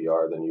higher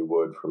APR than you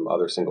would from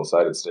other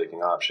single-sided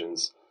staking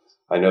options.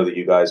 I know that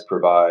you guys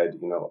provide,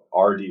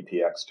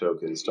 RDPX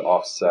tokens to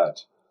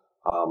offset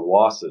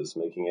losses,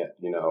 making it,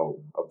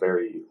 a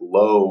very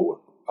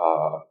low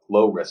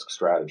risk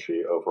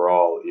strategy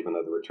overall, even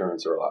though the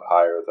returns are a lot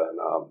higher than,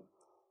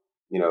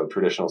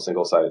 traditional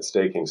single-sided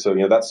staking. So,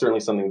 that's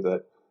certainly something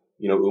that,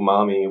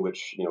 Umami,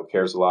 which,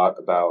 cares a lot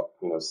about,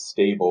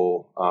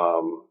 stable,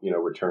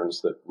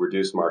 returns that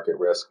reduce market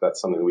risk. That's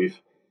something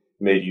we've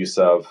made use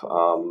of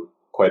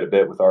quite a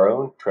bit with our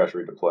own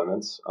treasury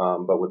deployments,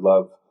 but would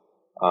love,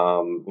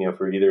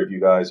 for either of you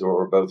guys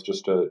or both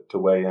just to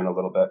weigh in a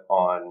little bit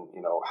on,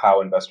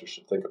 how investors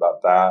should think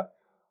about that,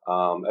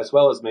 as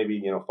well as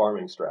maybe,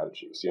 farming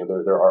strategies.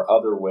 There are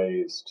other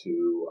ways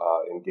to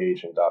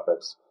engage in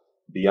Dopex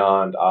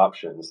beyond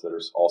options that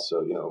are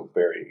also,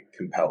 very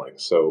compelling.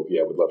 So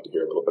yeah, would love to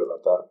hear a little bit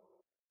about that.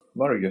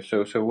 Mario,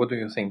 so what do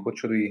you think? What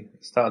should we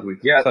start with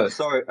Yeah, first?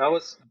 sorry, it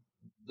was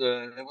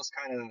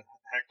kind of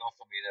hacked off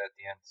for me there at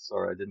the end.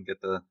 Sorry, I didn't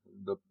get the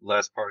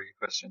last part of your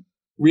question.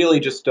 Really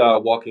just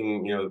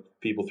walking,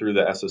 people through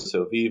the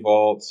SSOV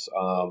vaults,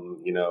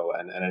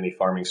 and any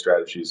farming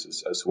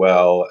strategies as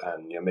well,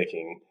 and,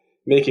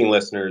 making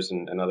listeners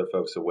and other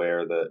folks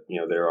aware that,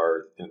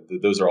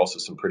 those are also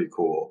some pretty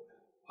cool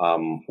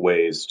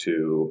ways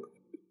to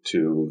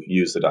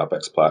use the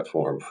Dopex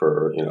platform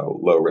for,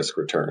 low risk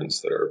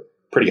returns that are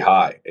pretty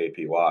high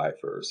APY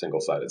for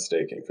single-sided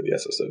staking for the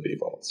SSOV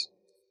vaults.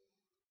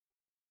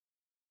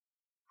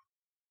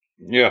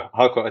 Yeah,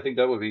 Halko, I think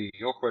that would be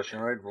your question,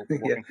 right?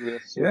 Walking through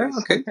this. Yeah,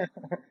 okay.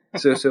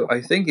 so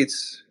I think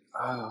it's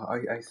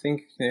I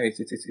think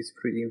it's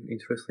pretty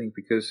interesting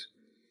because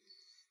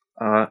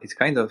it's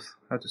kind of,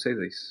 how to say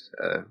this,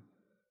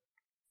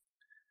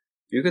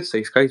 you could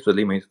say sky's the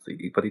limit,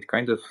 but it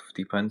kind of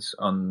depends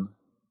on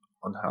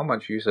how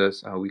much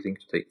users are willing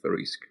to take the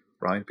risk,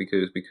 right?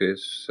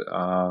 Because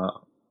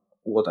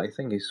what I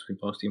think is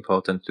most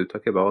important to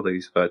talk about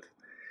is that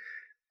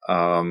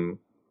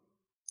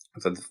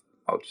that,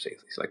 how to say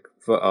this, like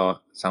there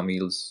are some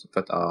yields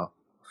that are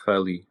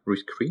fairly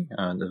risk-free,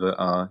 and there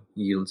are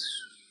yields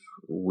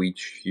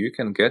which you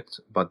can get,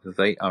 but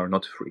they are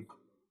not free,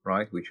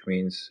 right? Which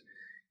means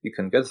you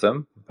can get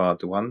them,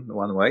 but one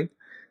way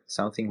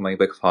something may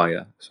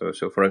backfire. So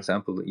for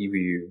example, if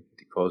you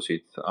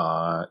deposit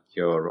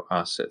your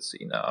assets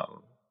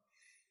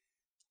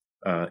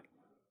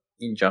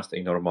in just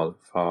a normal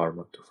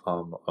farm to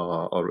farm,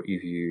 or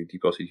if you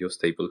deposit your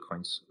stable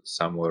coins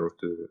somewhere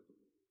to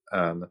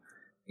earn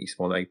a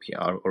small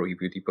APR, or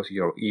if you deposit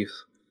your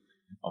ETH,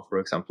 or for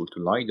example to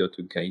Lido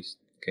to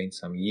gain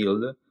some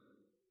yield,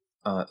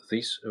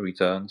 these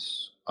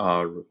returns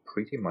are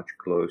pretty much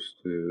close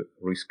to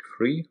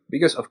risk-free,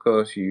 because of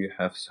course you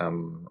have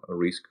some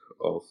risk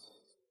of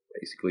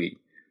basically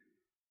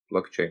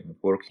blockchain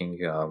working,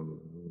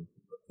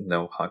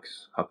 no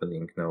hacks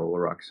happening, no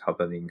racks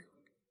happening.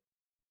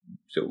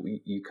 So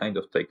you kind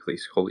of take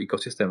this whole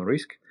ecosystem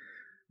risk,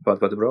 but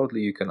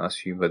broadly you can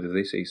assume that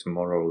this is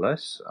more or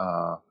less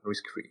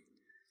risk-free.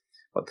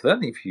 But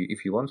then if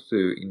you want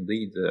to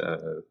indeed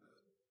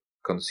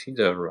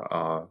consider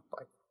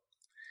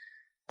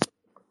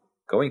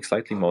going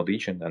slightly more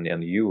detailed,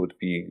 and you would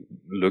be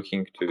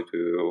looking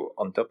to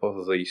on top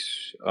of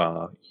this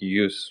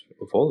use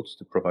vaults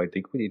to provide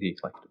liquidity,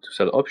 like to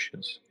sell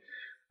options.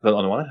 Then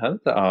on one hand,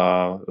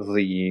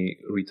 the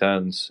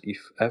returns, if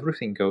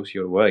everything goes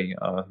your way,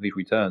 the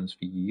returns,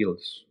 the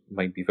yields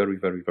might be very,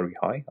 very, very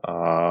high.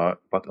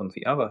 But on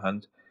the other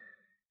hand,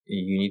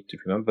 you need to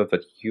remember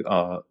that you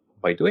are,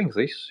 by doing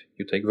this,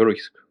 you take the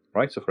risk,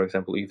 right? So for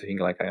example, if you think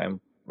like I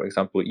am, for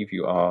example, if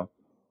you are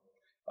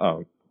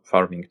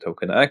farming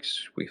token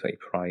X with a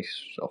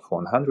price of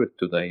 100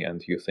 today,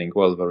 and you think,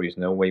 well, there is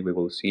no way we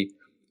will see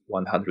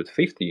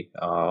 150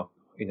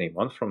 in a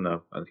month from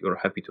now, and you're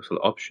happy to sell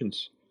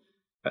options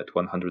at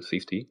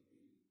 150,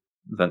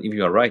 then if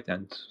you are right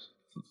and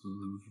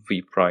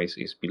the price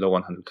is below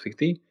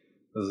 150,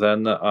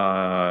 then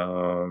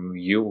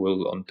you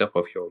will, on top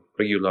of your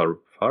regular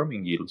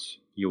farming yields,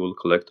 you will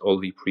collect all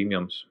the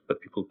premiums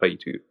that people pay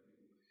to you.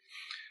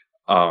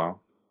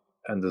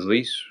 And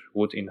this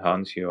would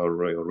enhance your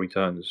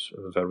returns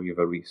very,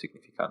 very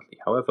significantly.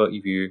 However,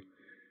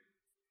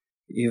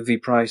 if the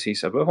price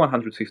is above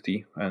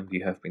 150 and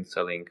you have been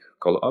selling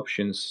call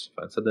options,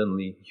 then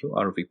suddenly you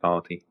are the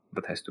party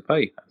that has to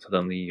pay, and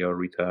suddenly your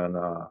return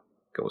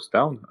goes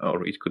down,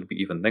 or it could be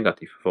even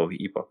negative for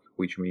the epoch,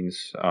 which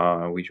means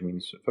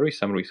very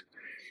some risk.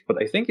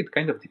 But I think it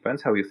kind of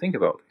depends how you think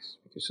about this,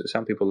 because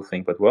some people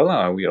think that,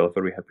 well, we are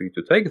very happy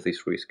to take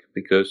this risk,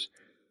 because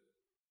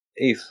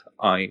if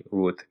I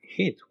would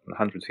hit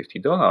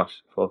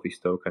 $150 for this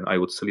token, I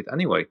would sell it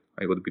anyway.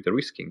 I would be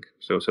de-risking.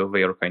 So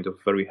they are kind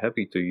of very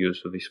happy to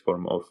use this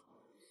form of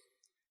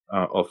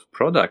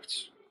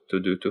products to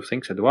do two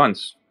things at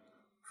once.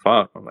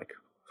 Like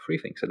three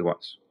things at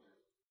once.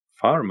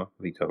 Farm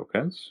the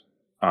tokens,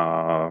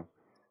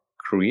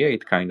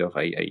 create kind of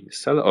a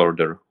sell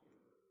order,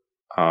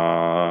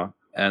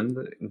 and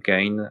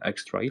gain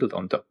extra yield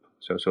on top.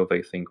 So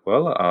they think,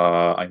 well,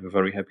 I'm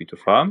very happy to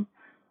farm.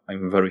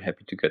 I'm very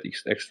happy to get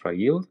extra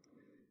yield,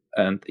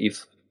 and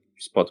if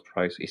spot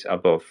price is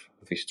above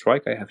the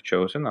strike I have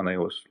chosen, and I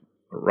was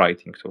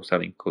writing, so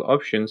selling call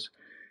options,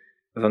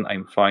 then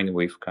I'm fine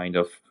with kind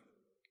of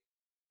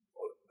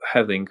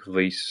having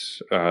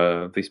this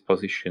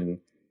position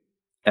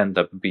end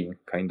up being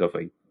kind of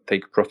a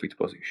take profit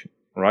position,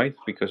 right?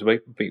 Because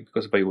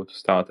they would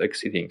start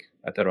exceeding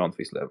at around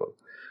this level.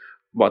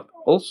 But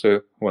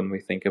also, when we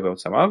think about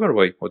some other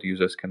way, what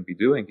users can be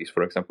doing is,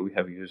 for example, we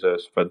have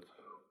users that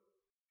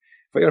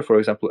they are, for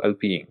example,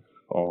 LPing,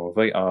 or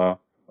they are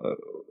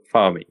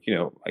farming,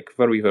 like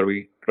very,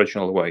 very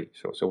traditional way.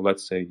 So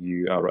let's say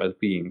you are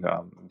LPing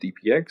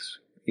DPX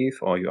ETH,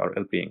 or you are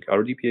LPing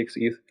RDPX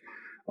ETH,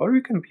 or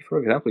you can be, for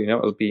example,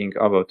 LPing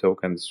other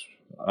tokens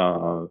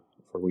for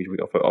which we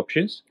offer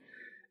options,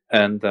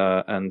 and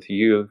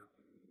you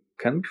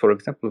can be, for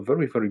example,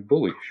 very, very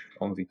bullish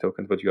on the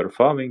token that you are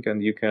farming,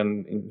 and you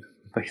can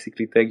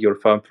basically take your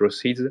farm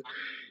proceeds,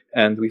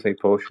 and with a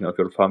portion of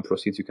your farm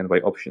proceeds, you can buy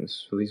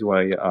options. So this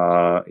way,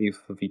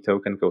 if the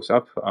token goes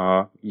up,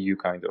 you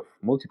kind of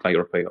multiply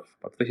your payoff.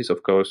 But this is,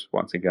 of course,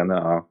 once again,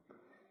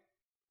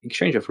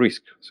 exchange of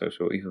risk. So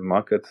if the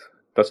market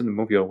doesn't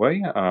move your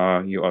way,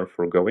 you are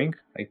foregoing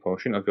a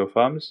portion of your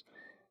farms.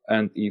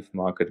 And if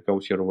market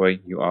goes your way,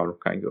 you are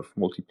kind of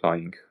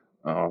multiplying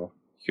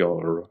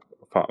your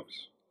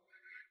farms.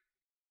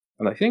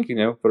 And I think,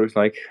 there is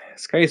like,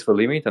 sky is the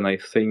limit, and I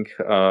think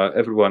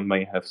everyone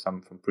may have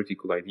some pretty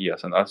cool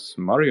ideas. And as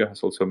Mario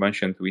has also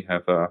mentioned, we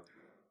have a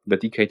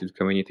dedicated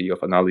community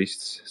of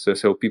analysts.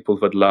 So people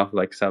that love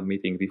like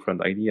submitting different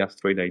ideas,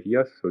 trade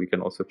ideas. So you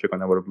can also check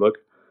on our blog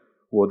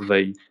what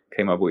they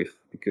came up with,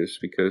 because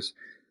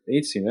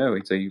it's,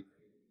 it's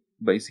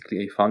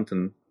basically a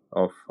fountain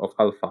of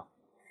alpha.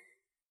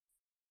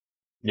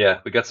 Yeah,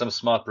 we got some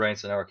smart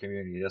brains in our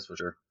community, that's for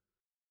sure.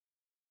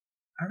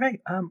 All right.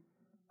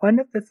 One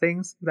of the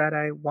things that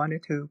I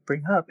wanted to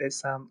bring up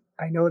is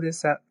I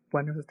noticed that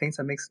one of the things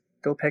that makes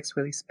Dopex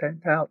really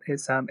stand out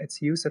is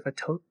its use of a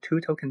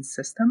two-token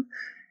system.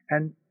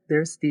 And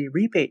there's the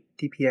rebate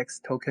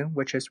DPX token,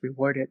 which is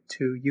rewarded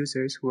to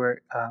users who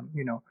are,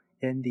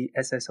 in the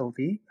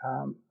SSOV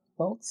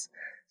vaults.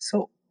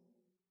 So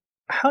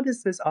how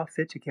does this all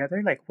fit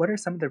together? Like, what are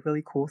some of the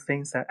really cool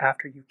things that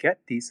after you get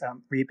these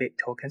rebate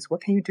tokens,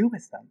 what can you do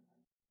with them?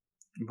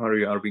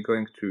 Mario, are we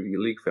going to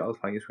leak the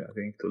alpha? Yes, we are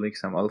going to leak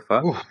some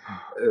alpha. Let's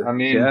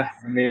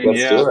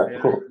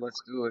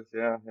do it.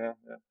 Yeah.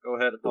 Go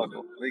ahead,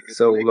 Halko.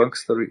 So long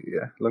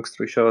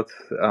story short,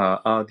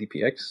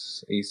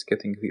 RDPX is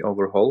getting the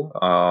overhaul.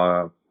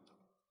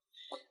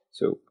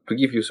 So to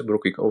give you some real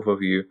quick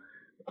overview,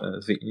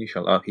 the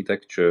initial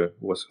architecture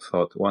was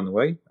thought one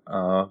way,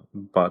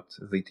 but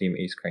the team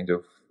is kind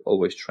of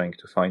always trying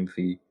to find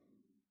the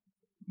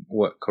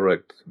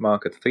correct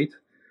market fit.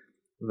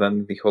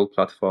 Then the whole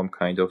platform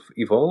kind of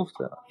evolved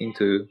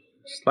into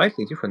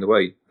slightly different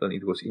way than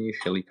it was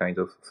initially kind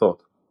of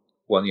thought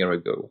 1 year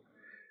ago.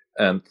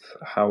 And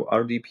how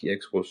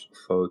RDPX was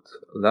thought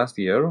last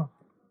year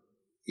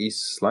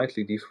is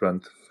slightly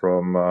different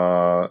from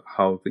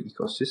how the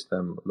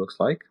ecosystem looks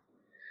like.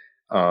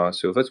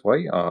 So that's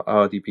why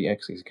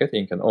RDPX is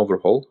getting an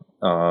overhaul.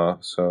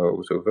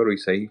 So very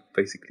safe.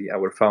 Basically,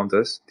 our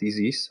founders'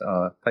 thesis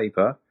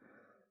paper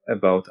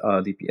about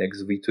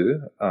RDPX v2.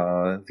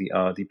 The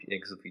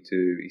RDPX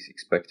v2 is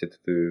expected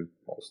to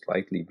most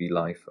likely be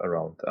live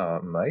around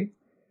May.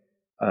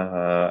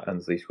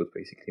 And this would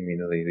basically mean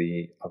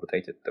the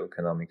updated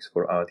tokenomics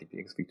for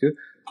RDPX v2.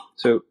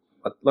 So,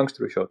 but long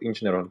story short, in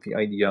general, the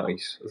idea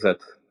is that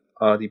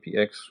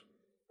RDPX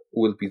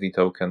will be the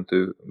token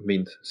to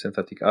mint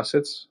synthetic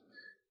assets.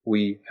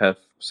 We have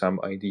some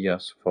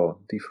ideas for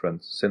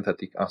different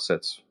synthetic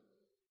assets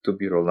to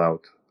be rolled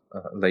out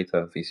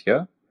later this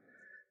year.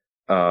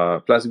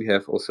 Plus, we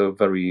have also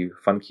very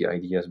funky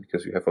ideas,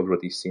 because we have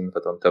already seen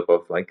that on top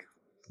of like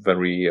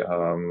very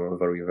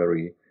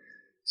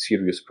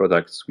serious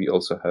products, we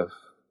also have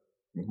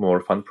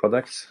more fun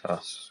products.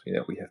 As you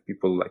know, we have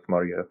people like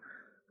Mario.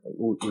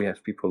 We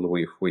have people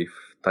with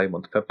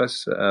diamond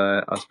peppers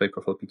as their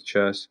profile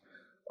pictures,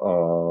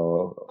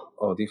 or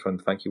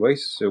different funky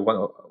ways. So one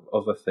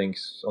of the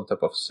things on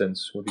top of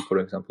synths would be, for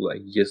example,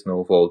 like yes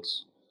no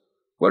votes,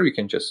 where you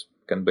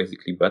can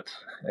basically bet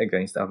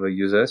against other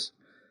users.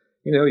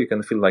 You know, you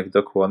can feel like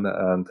Doc One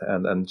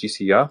and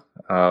GCR,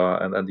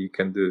 and you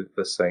can do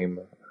the same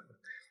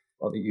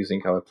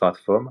using our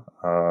platform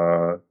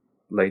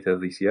later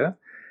this year.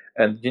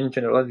 And in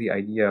general, the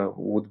idea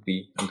would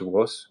be and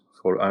was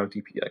for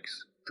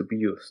RTPX to be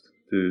used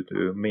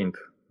to mint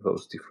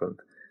those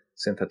different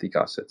synthetic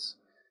assets.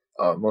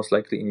 Most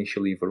likely,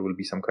 initially, there will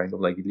be some kind of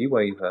like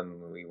leeway,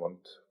 then we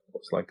won't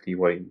most likely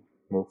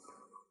move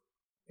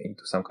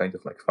into some kind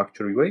of like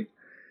factory way.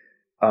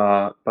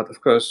 But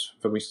of course,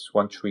 there is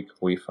one trick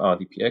with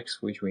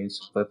RDPX, which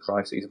means the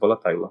price is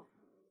volatile.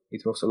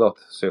 It moves a lot,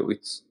 so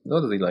it's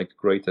not the like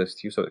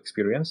greatest user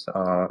experience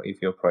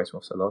if your price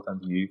moves a lot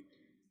and you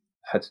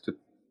had to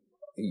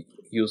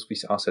use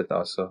this asset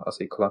as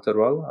a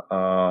collateral,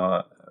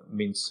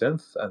 means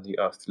synth, and you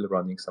are still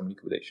running some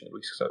liquidation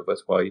risk. So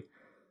that's why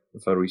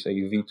there is a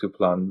V2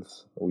 plan,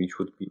 which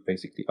would be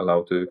basically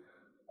allowed to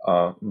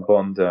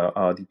bond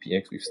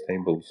DPX with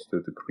stables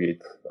to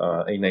create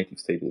a native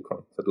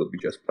stablecoin that will be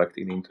just plugged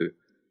into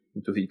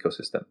the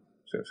ecosystem.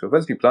 So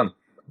that's the plan,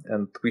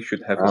 and we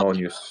should have more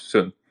news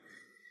soon.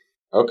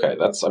 Okay,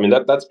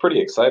 that's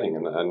pretty exciting,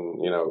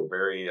 and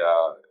very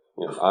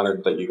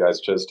honored that you guys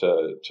chose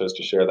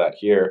to share that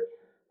here.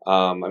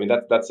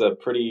 That's a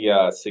pretty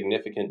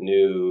significant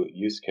new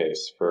use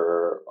case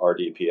for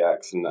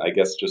RDPX, and I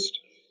guess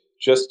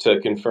just to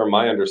confirm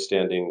my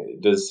understanding,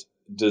 does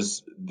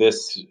this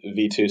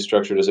V2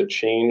 structure, does it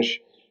change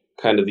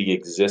kind of the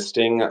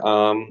existing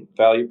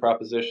value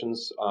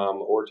propositions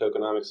or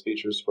tokenomics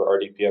features for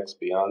RDPX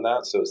beyond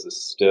that? So is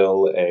this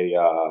still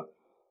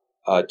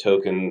a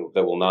token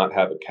that will not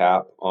have a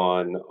cap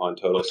on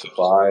total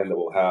supply, and that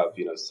will have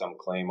some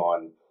claim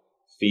on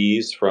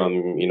fees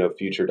from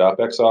future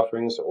Dopex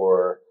offerings,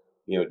 or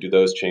do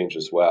those change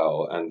as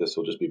well, and this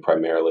will just be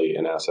primarily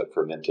an asset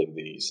for minting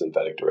the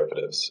synthetic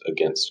derivatives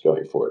against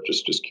going forward?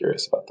 Just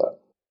curious about that.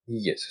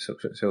 Yes,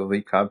 so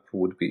the cap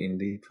would be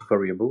indeed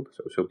variable.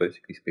 So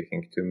basically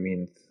speaking, to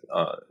mint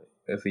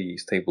the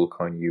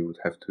stablecoin, you would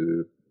have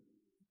to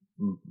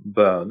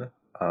burn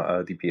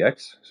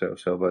DPX.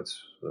 So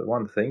that's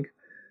one thing,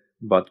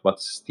 but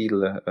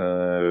still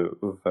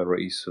there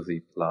is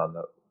the plan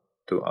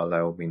to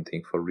allow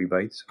minting for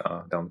rebates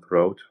down the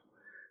road,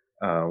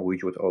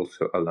 which would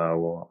also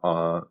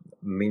allow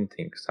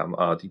minting some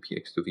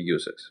DPX to the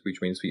users,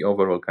 which means the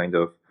overall kind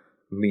of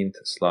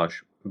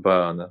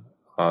mint/burn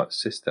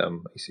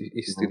system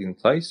is still in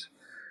place,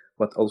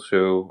 but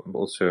also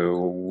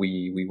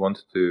we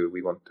want to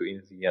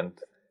in the end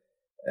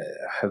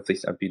have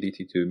this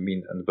ability to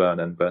mint and burn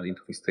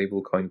into the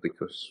stablecoin,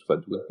 because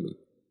that will be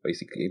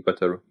basically a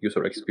better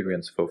user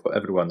experience for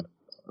everyone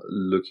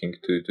looking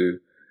to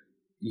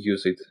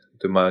use it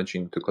to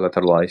margin, to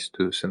collateralize,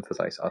 to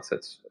synthesize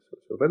assets.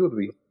 So that would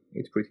be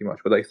it pretty much.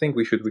 But I think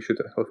we should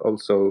have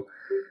also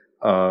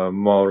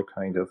more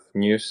kind of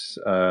news,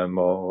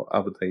 more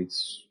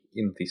updates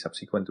in the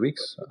subsequent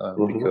weeks,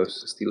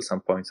 because still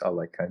some points are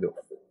like kind of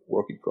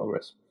work in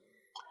progress.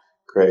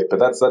 Great, but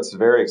that's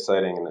very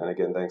exciting, and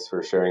again, thanks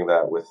for sharing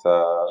that with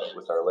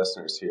our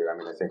listeners here.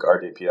 I think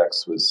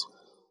RDPX was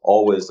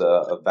always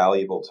a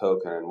valuable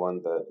token, and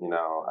one that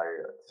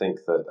I think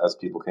that as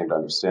people came to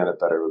understand it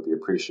better, it would be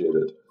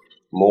appreciated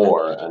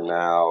more. And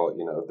now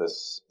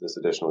this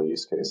additional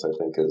use case, I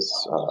think, is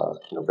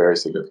very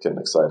significant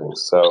and exciting.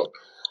 So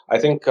I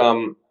think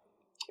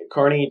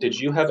Carney, did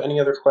you have any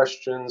other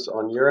questions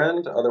on your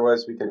end?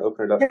 Otherwise, we can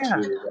open it up to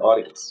the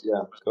audience.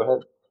 Yeah, go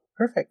ahead.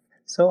 Perfect.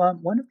 So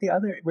one of the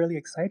other really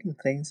exciting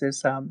things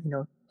is,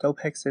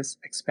 Dopex is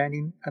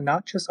expanding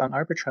not just on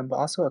Arbitrum, but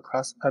also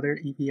across other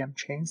EVM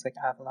chains like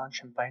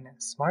Avalanche and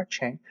Binance Smart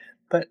Chain.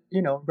 But,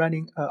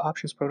 running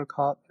options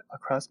protocol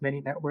across many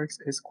networks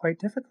is quite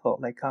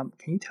difficult. Like, can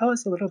you tell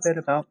us a little bit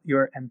about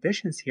your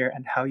ambitions here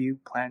and how you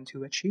plan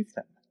to achieve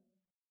them?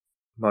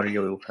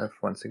 Mario will have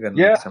once again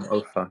some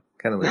alpha,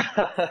 can we?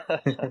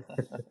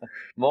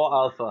 More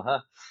alpha,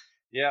 huh?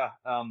 Yeah.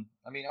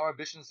 Our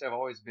ambitions have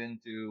always been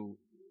to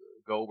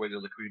go where the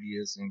liquidity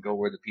is and go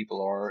where the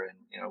people are,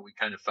 and we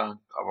kind of found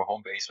our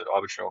home base with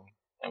Arbitrum,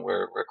 and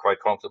we're quite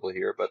comfortable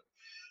here. But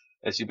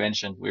as you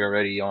mentioned, we're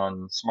already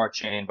on Smart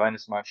Chain,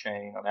 Binance Smart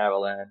Chain, on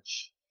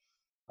Avalanche,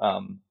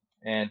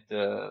 and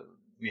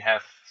we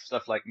have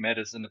stuff like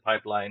Metis in the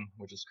pipeline,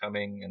 which is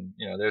coming, and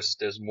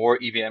there's more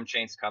EVM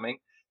chains coming.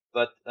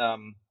 But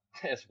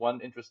there's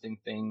one interesting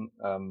thing,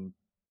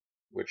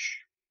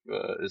 which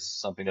is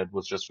something that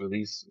was just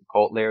released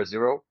called Layer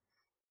 0,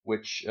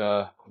 which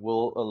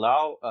will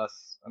allow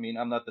us,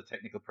 I'm not the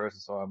technical person,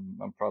 so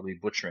I'm probably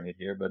butchering it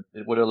here, but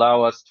it would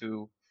allow us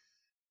to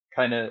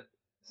kind of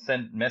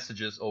send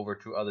messages over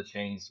to other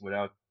chains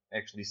without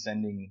actually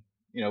sending,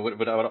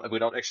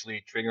 without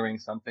actually triggering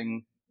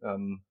something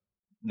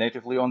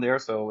natively on there.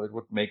 So it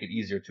would make it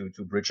easier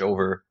to bridge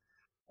over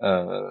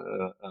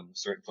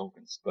certain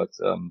tokens. But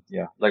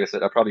yeah, like I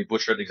said, I probably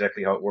butchered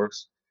exactly how it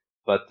works.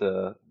 But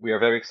we are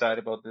very excited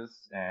about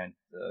this, and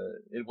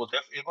it will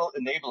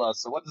enable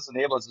us. So what this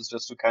enables us is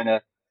just to kind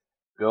of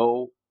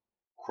go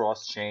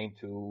cross chain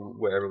to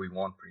wherever we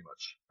want, pretty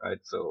much, right?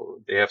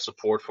 So they have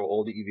support for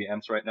all the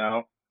EVMs right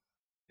now,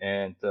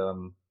 and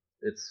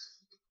it's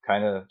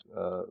kind of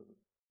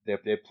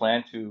they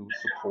plan to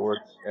support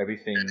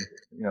everything,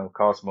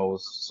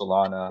 Cosmos,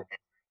 Solana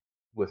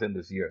within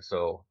this year.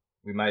 So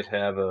we might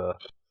have a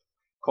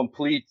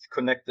complete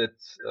connected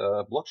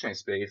blockchain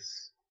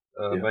space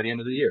by the end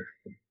of the year.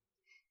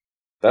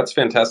 That's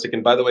fantastic.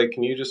 And by the way,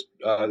 can you just,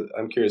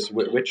 I'm curious,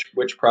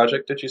 which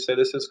project did you say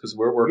this is? Because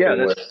we're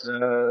working with...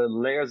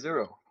 Layer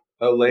Zero.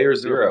 Oh, Layer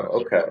Zero.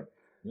 Okay.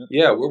 Yep.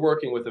 Yeah, we're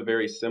working with a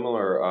very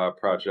similar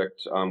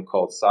project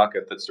called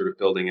Socket that's sort of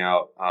building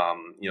out,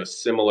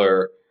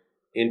 similar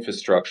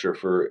infrastructure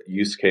for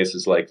use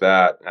cases like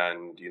that.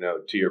 And,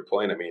 to your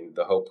point, I mean,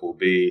 the hope will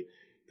be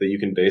that you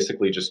can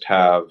basically just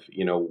have,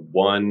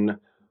 one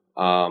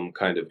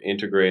kind of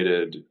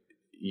integrated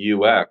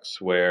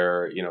UX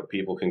where,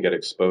 people can get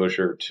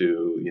exposure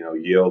to,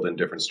 yield and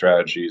different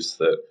strategies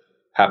that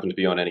happen to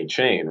be on any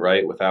chain,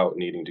 right? Without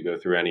needing to go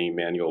through any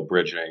manual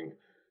bridging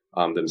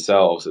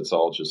themselves. It's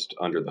all just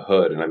under the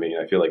hood. And I mean,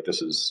 I feel like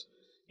this is,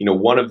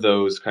 one of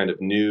those kind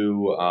of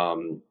new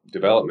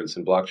developments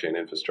in blockchain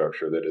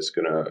infrastructure that is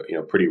going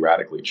to, pretty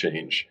radically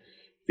change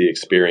the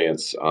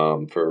experience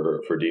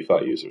for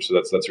DeFi users. So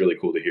that's really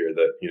cool to hear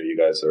that, you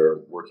guys are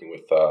working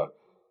with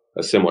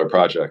a similar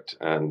project.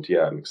 And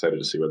yeah, I'm excited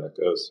to see where that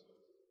goes.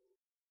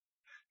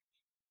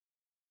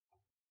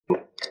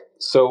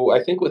 So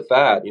I think with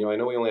that, I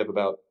know we only have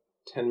about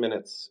 10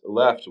 minutes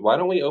left. Why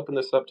don't we open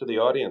this up to the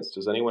audience?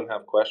 Does anyone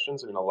have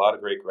questions? I mean, a lot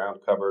of great ground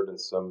covered and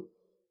some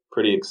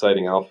pretty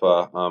exciting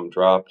alpha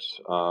dropped,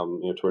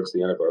 towards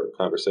the end of our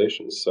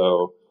conversation.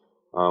 So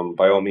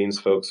by all means,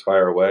 folks,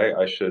 fire away.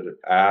 I should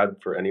add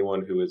for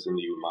anyone who is in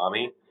the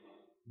Umami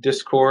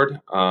Discord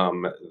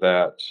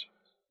that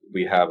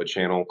we have a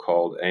channel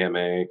called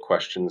AMA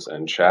Questions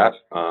and Chat,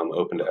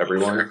 open to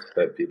everyone,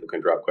 that people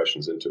can drop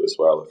questions into as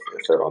well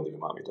if they're on the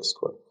Umami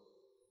Discord.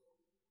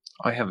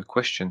 I have a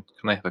question.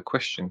 Can I have a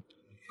question?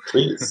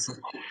 Please.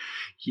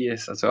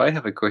 Yes, so I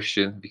have a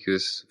question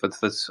because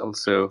that's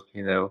also,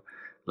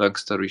 long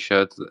story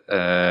short,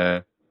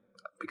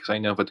 because I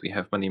know that we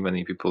have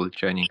many people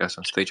joining us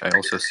on stage. I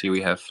also see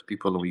we have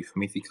people with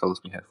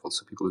mythicals. We have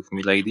also people with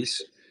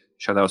miladies.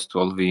 Shout outs to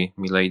all the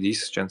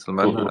miladies,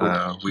 gentlemen.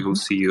 We will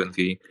see you in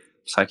the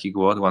psychic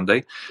world one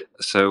day.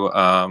 So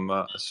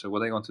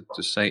what I wanted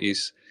to say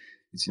is,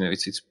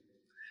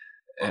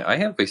 I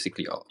have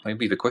basically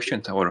maybe the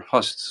question to our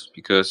hosts,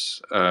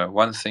 because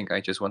one thing I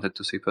just wanted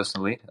to say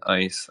personally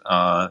is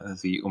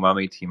the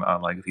Umami team are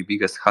like the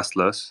biggest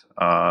hustlers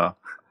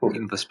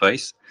in the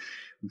space,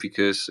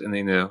 because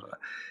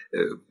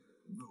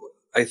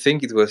I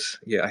think it was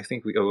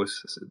I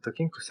was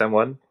talking to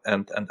someone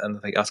and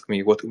they asked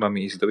me what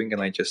Umami is doing,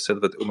 and I just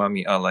said that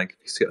Umami are like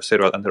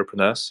serial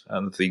entrepreneurs,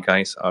 and the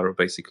guys are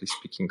basically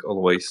speaking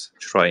always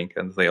trying,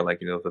 and they are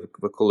like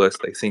the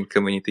coolest, I think,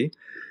 community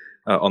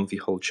on the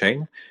whole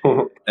chain.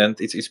 And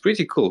it's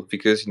pretty cool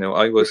because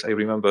I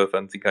remember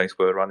when the guys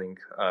were running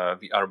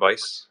the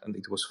Arbis, and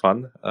it was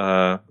fun.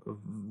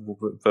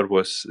 There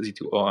was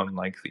Z2O on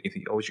like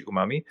the OG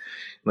Umami,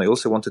 and I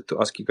also wanted to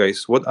ask you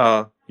guys, what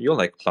are your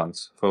like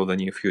plans for the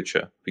near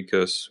future?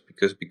 Because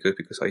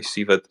I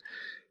see that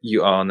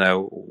you are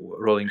now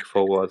rolling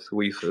forward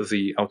with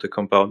the auto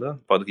compounder,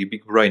 but the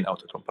big brain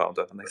auto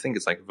compounder, and I think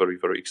it's like very,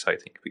 very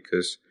exciting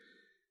because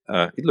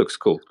it looks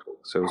cool.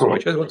 So I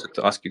just wanted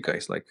to ask you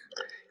guys, like,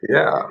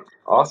 yeah,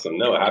 awesome.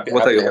 No, happy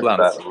what are your to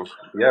plans? that.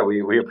 Yeah,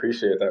 we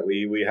appreciate that.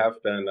 We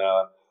have been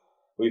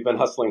we've been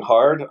hustling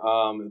hard.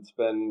 It's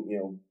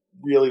been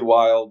really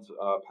wild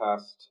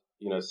past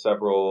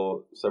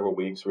several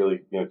weeks,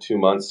 really 2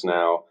 months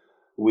now.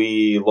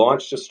 We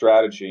launched a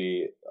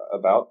strategy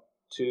about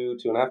two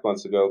and a half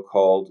months ago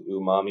called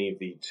Umami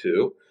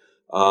V2.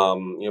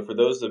 For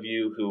those of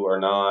you who are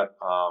not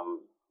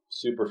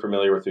super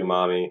familiar with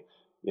Umami,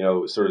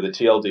 sort of the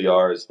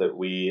TLDR is that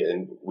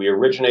we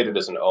originated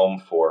as an Ohm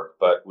fork,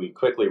 but we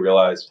quickly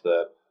realized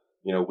that,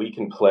 we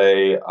can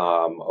play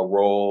a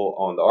role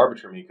on the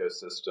Arbitrum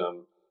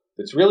ecosystem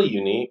that's really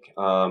unique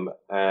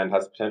and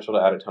has the potential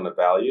to add a ton of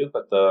value.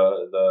 But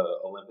the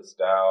Olympus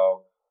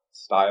DAO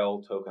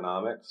style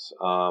tokenomics,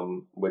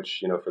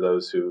 which, for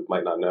those who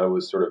might not know,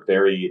 is sort of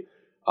very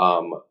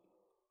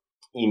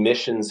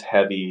emissions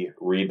heavy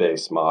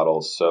rebase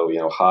models. So,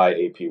 high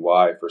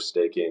APY for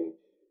staking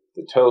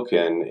the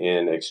token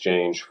in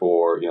exchange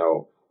for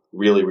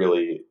really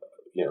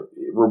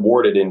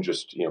rewarded in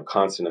just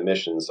constant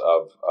emissions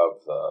of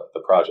the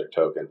project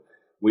token.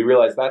 We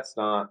realized that's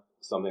not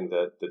something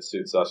that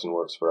suits us and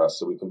works for us,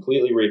 so we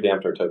completely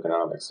revamped our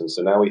tokenomics, and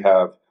so now we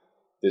have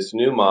this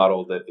new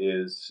model that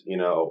is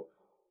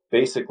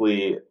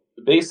basically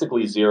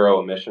zero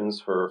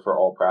emissions for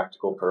all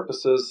practical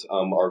purposes.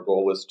 Our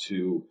goal is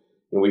to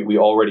we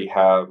already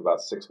have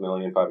about 6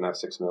 million, 5.5,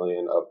 6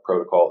 million of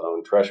protocol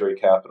owned treasury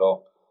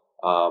capital.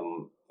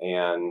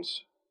 and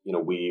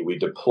we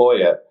deploy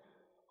it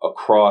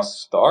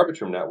across the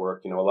Arbitrum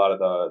network. A lot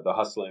of the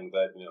hustling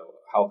that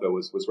Halko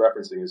was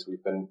referencing is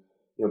we've been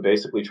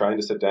basically trying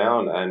to sit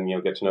down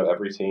and get to know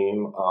every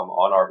team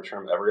on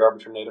Arbitrum, every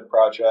Arbitrum native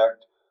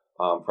project,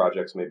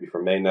 projects maybe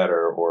from mainnet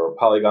or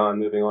Polygon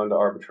moving on to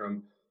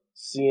Arbitrum,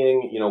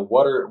 seeing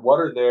what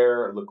are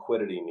their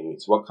liquidity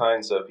needs, what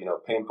kinds of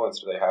pain points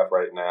do they have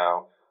right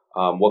now,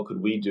 what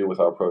could we do with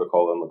our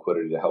protocol and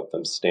liquidity to help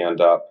them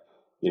stand up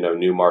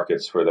new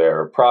markets for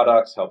their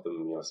products, help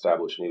them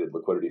establish needed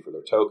liquidity for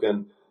their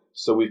token.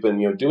 So we've been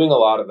doing a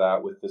lot of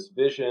that with this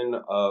vision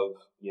of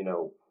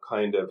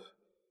kind of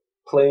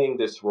playing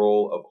this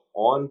role of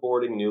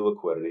onboarding new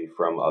liquidity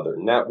from other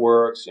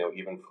networks,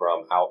 even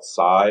from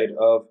outside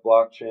of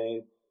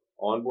blockchain,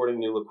 onboarding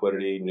new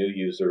liquidity, new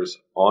users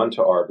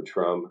onto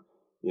Arbitrum,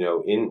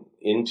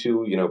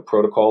 into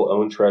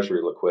protocol-owned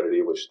treasury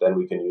liquidity, which then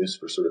we can use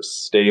for sort of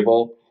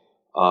stable,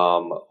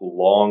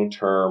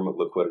 long-term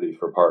liquidity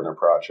for partner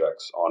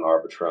projects on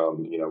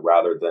Arbitrum,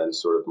 rather than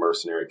sort of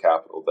mercenary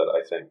capital that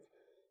I think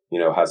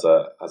has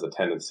a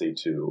tendency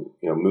to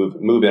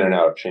move in and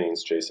out of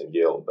chains chasing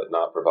yield, but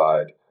not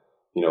provide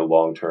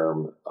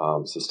long-term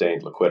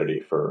sustained liquidity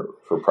for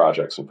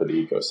projects and for the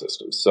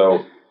ecosystem.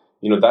 So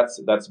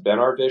that's been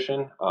our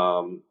vision.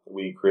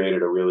 We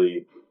created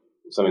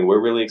something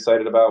we're really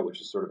excited about,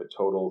 which is sort of a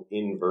total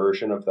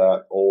inversion of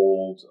that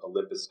old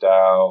Olympus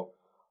DAO.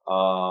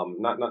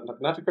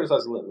 Not to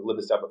criticize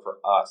Olympus DAO, but for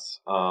us,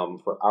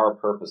 for our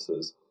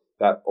purposes,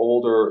 that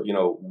older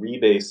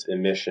rebase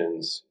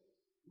emissions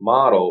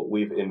model,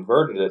 we've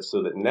inverted it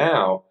so that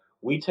now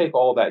we take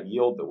all that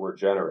yield that we're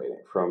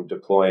generating from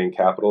deploying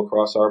capital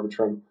across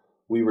Arbitrum,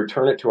 we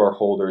return it to our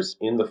holders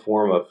in the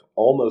form of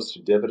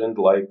almost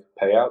dividend-like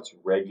payouts,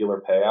 regular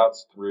payouts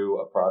through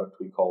a product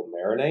we call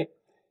Marinate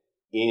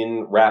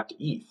in wrapped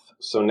ETH.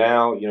 So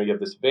now you have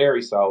this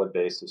very solid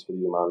basis for the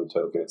Umami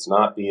token. It's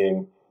not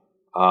being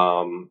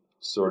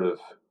sort of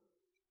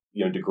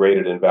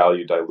degraded in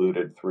value,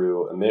 diluted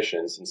through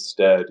emissions.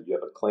 Instead, you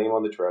have a claim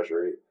on the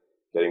treasury,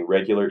 getting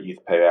regular ETH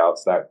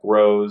payouts that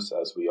grows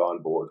as we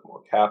onboard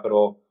more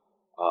capital,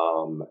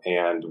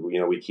 and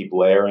we keep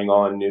layering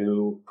on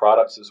new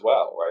products as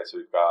well, right? So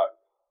we've got,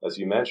 as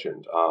you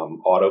mentioned,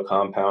 auto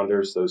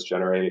compounders. Those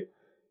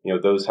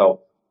those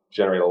help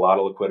generate a lot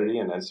of liquidity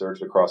and then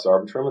surge across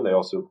Arbitrum, and they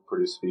also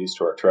produce fees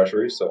to our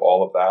treasury. So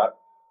all of that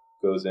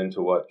goes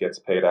into what gets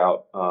paid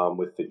out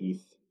with the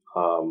ETH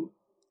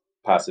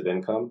passive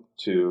income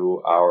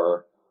to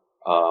our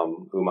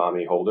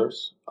Umami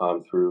holders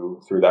through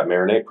that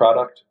Marinate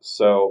product.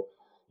 So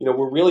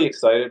we're really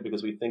excited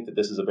because we think that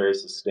this is a very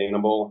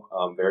sustainable,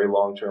 very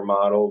long-term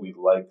model. We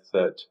like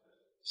that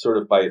sort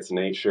of by its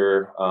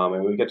nature,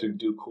 and we get to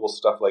do cool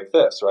stuff like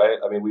this, right?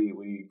 I mean,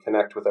 we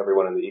connect with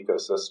everyone in the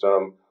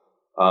ecosystem.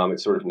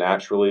 It's sort of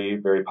naturally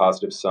very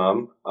positive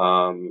sum,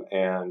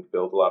 and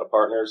build a lot of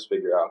partners,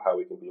 figure out how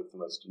we can be of the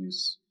most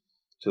use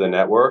to the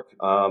network.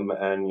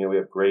 And we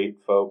have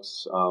great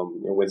folks.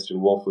 Winston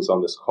Wolfe was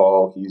on this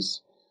call.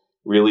 He's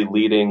really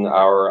leading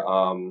our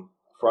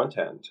front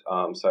end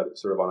side,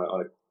 sort of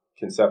on a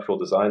conceptual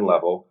design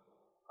level,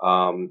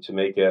 to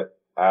make it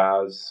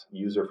as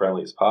user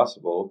friendly as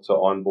possible to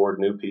onboard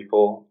new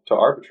people to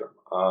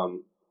Arbitrum.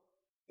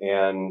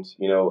 And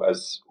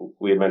as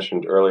we had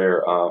mentioned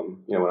earlier,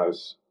 when I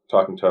was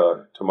talking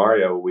to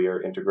Mario, we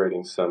are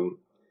integrating some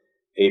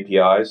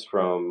APIs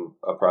from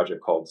a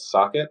project called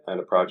Socket and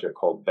a project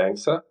called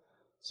Banksa,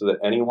 so that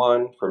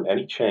anyone from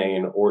any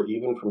chain or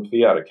even from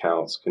fiat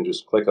accounts can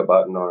just click a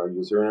button on our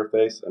user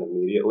interface and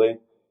immediately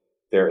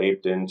they're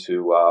aped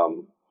into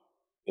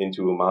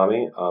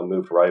Umami,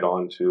 moved right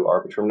on to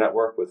Arbitrum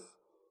network with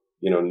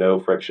no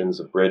frictions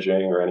of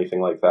bridging or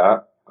anything like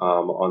that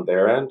on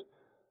their end.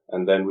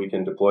 And then we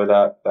can deploy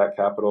that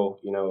capital,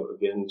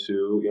 again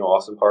to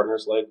awesome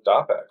partners like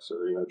Dopex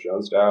or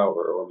Jones DAO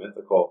or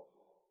Mythical,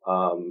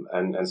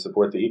 and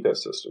support the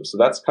ecosystem. So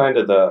that's kind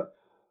of the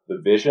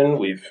vision.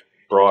 We've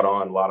brought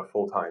on a lot of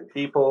full-time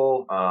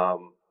people.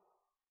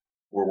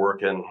 We're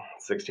working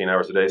 16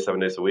 hours a day, 7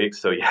 days a week.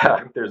 So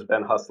yeah, there's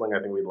been hustling.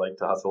 I think we'd like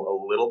to hustle a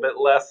little bit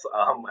less,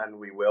 and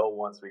we will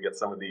once we get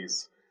some of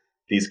these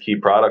key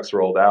products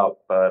rolled out.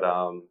 But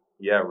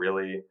yeah,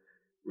 really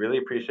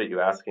appreciate you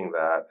asking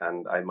that.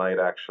 And I might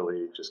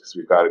actually, just because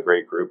we've got a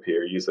great group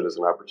here, use it as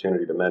an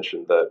opportunity to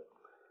mention that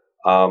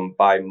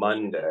by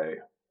Monday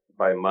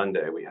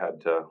we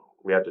had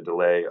to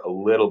delay a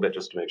little bit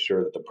just to make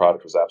sure that the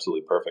product was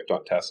absolutely perfect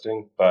on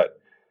testing. But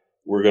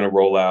we're going to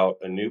roll out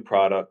a new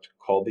product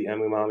called the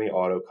Umami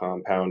Auto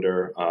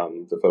Compounder.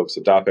 The folks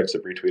at Dopex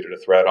have retweeted a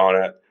thread on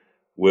it.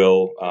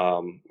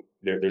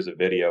 There's a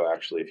video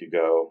actually. If you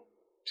go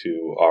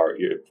to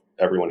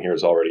everyone here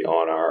is already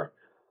on our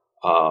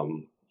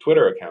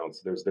Twitter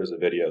accounts. There's a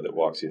video that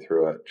walks you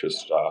through it,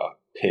 just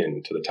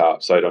pinned to the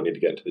top. So I don't need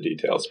to get into the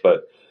details,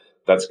 but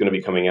that's going to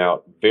be coming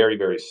out very,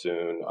 very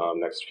soon,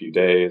 next few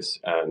days.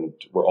 And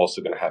we're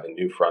also going to have a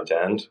new front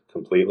end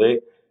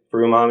completely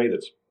for Umami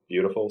that's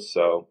beautiful.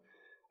 So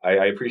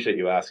I appreciate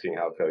you asking,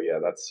 Halko. Yeah,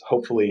 that's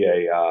hopefully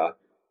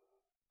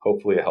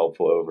hopefully a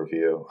helpful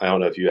overview. I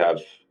don't know if you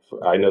have.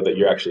 I know that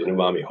you're actually an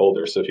Umami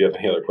holder, so if you have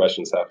any other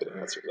questions, happy to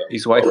answer them.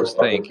 Is waifu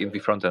staying in the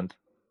front end?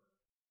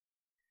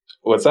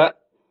 What's that?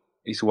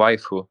 Is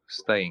waifu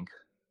staying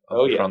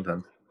on the front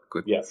end?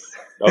 Good. Yes.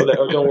 Oh,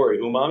 don't worry.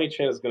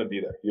 Umami-chan is going to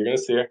be there. You're going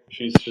to see her.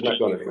 She's not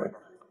going anywhere.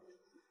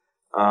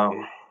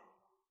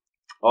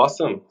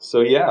 Awesome.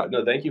 So yeah,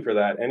 no, thank you for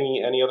that.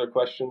 Any other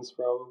questions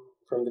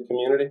from the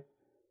community?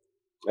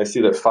 I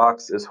see that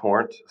Fox is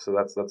horned, so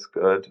that's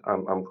good.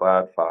 I'm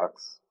glad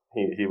Fox.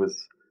 He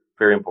was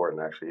very important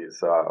actually.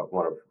 He's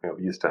one of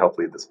used to help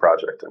lead this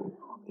project, and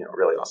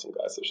really awesome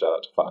guy. So shout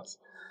out to Fox.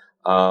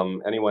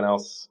 Anyone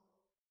else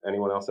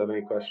have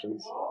any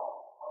questions?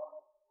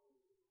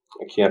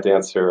 I can't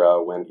answer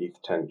when ETH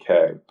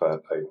 10K,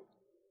 but I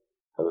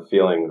have a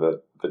feeling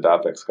that the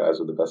Dopex guys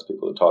are the best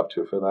people to talk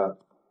to for that.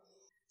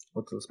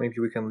 What else? Maybe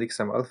we can leak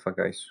some alpha,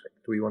 guys.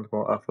 Do we want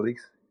more alpha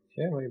leaks?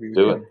 Yeah, maybe we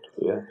can. Do it.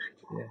 Yeah.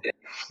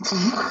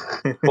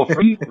 For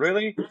free?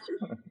 Really?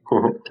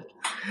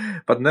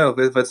 But no,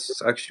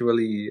 that's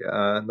actually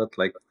not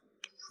like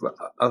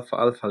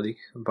alpha leak,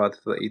 but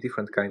a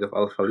different kind of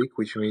alpha leak,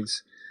 which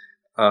means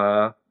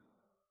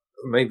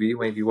maybe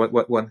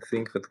what one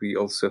thing that we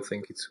also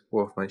think it's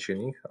worth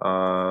mentioning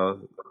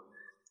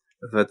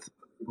that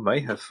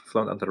may have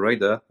flown under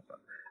radar,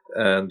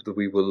 and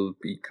we will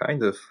be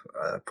kind of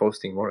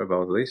posting more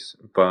about this,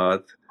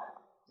 but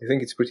I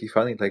think it's pretty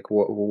funny. Like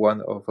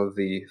one of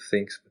the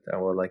things that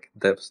our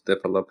devs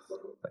developed,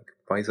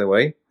 by the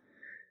way,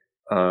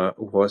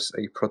 was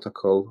a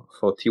protocol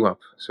for TWAP.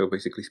 So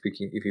basically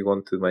speaking, if you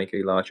want to make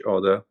a large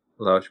order,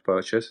 large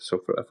purchase,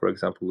 so for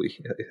example,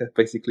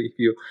 basically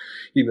if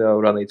you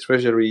run a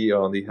treasury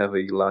or you have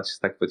a large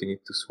stack that you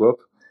need to swap,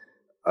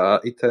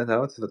 it turned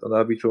out that on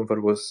Arbitrum there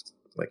was,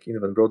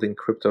 even brought in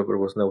crypto, there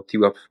was no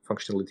TWAP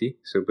functionality.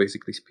 So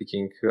basically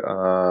speaking,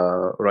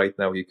 right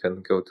now you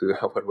can go to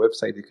our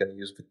website, you can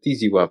use the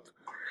TZWAP,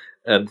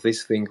 and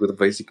this thing would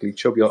basically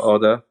chop your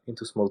order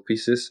into small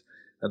pieces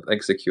and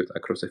execute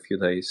across a few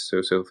days.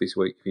 So this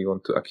way, if you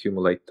want to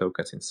accumulate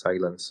tokens in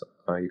silence,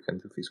 you can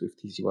do this with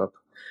TZWAP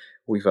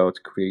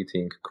without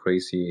creating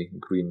crazy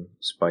green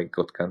spike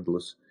god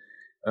candles,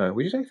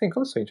 which is, I think,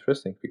 also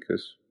interesting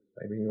because,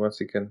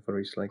 once again, there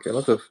is a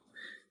lot of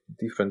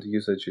different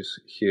usages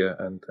here,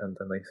 and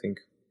I think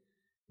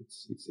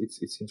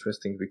it's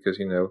interesting because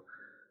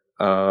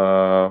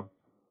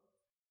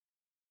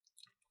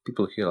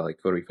people here are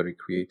very, very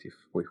creative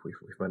with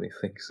many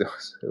things.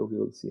 So we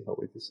will see how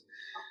it is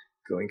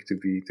going to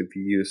be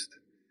used.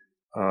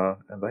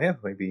 And I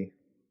have maybe,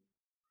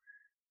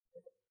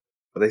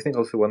 but I think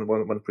also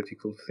one pretty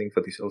cool thing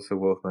that is also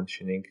worth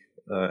mentioning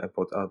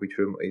about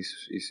Arbitrum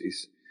is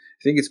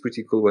I think it's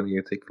pretty cool when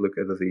you take a look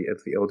at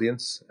the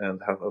audience, and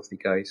half of the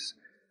guys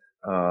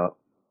are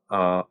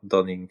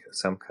donning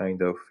some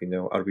kind of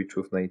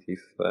Arbitrum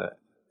native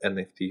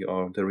NFT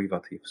or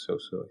derivative. So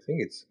I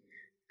think it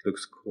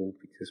looks cool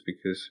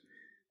because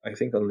I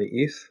think only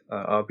ETH,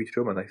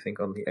 Arbitrum, and I think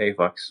only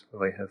AVAX,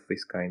 they have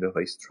this kind of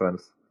a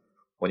strength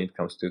when it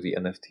comes to the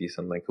NFTs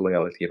and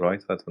loyalty,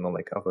 right? That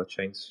other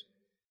chains,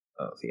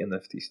 the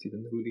NFTs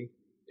didn't really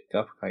pick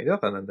up, kind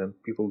of, and then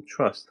people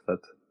trust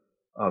that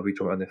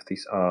Arbitrum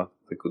NFTs are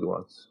the good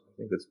ones. I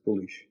think that's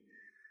bullish.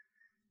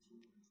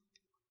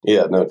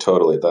 Yeah, no,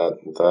 totally.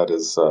 That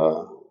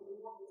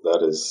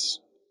is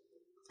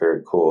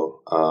very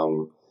cool.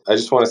 I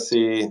just want to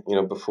see,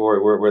 before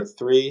we're at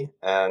 3,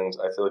 and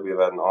I feel like we've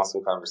had an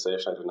awesome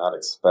conversation. I did not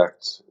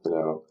expect,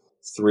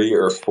 3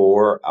 or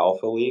 4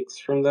 alpha leaks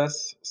from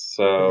this.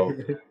 So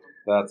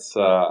that's,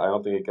 I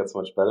don't think it gets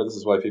much better. This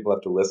is why people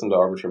have to listen to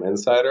Arbitrum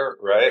Insider,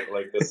 right?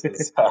 This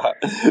is,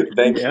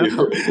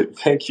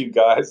 thank you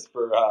guys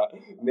for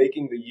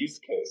making the use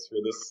case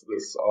for this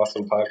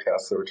awesome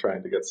podcast that we're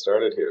trying to get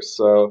started here.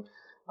 So,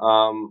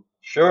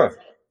 sure.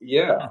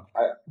 Yeah,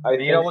 I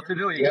you know what to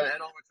do. You gotta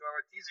head over to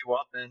our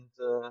TZWAP and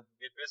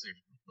get busy.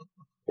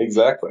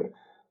 Exactly.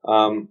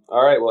 All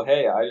right. Well,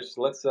 hey,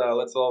 let's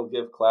all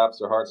give claps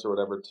or hearts or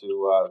whatever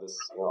to this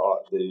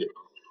the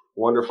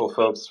wonderful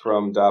folks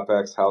from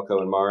Dopex,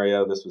 Halko, and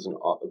Mario. This was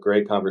a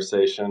great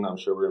conversation. I'm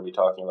sure we're going to be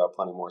talking about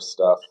plenty more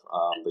stuff.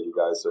 But you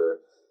guys are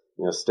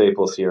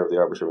staples here of the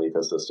Arbitrum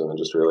ecosystem, and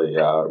just really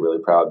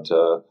proud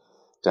to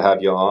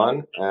have you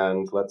on.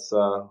 And let's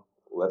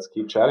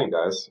keep chatting,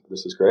 guys.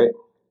 This is great.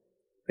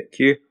 Thank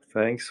you.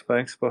 Thanks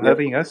for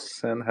having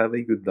us, and have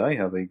a good day,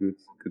 have a good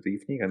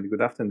evening, and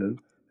good afternoon,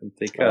 and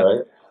take care. All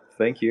right.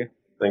 Thank you.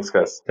 Thanks,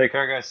 guys. Take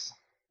care, guys.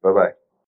 Bye-bye.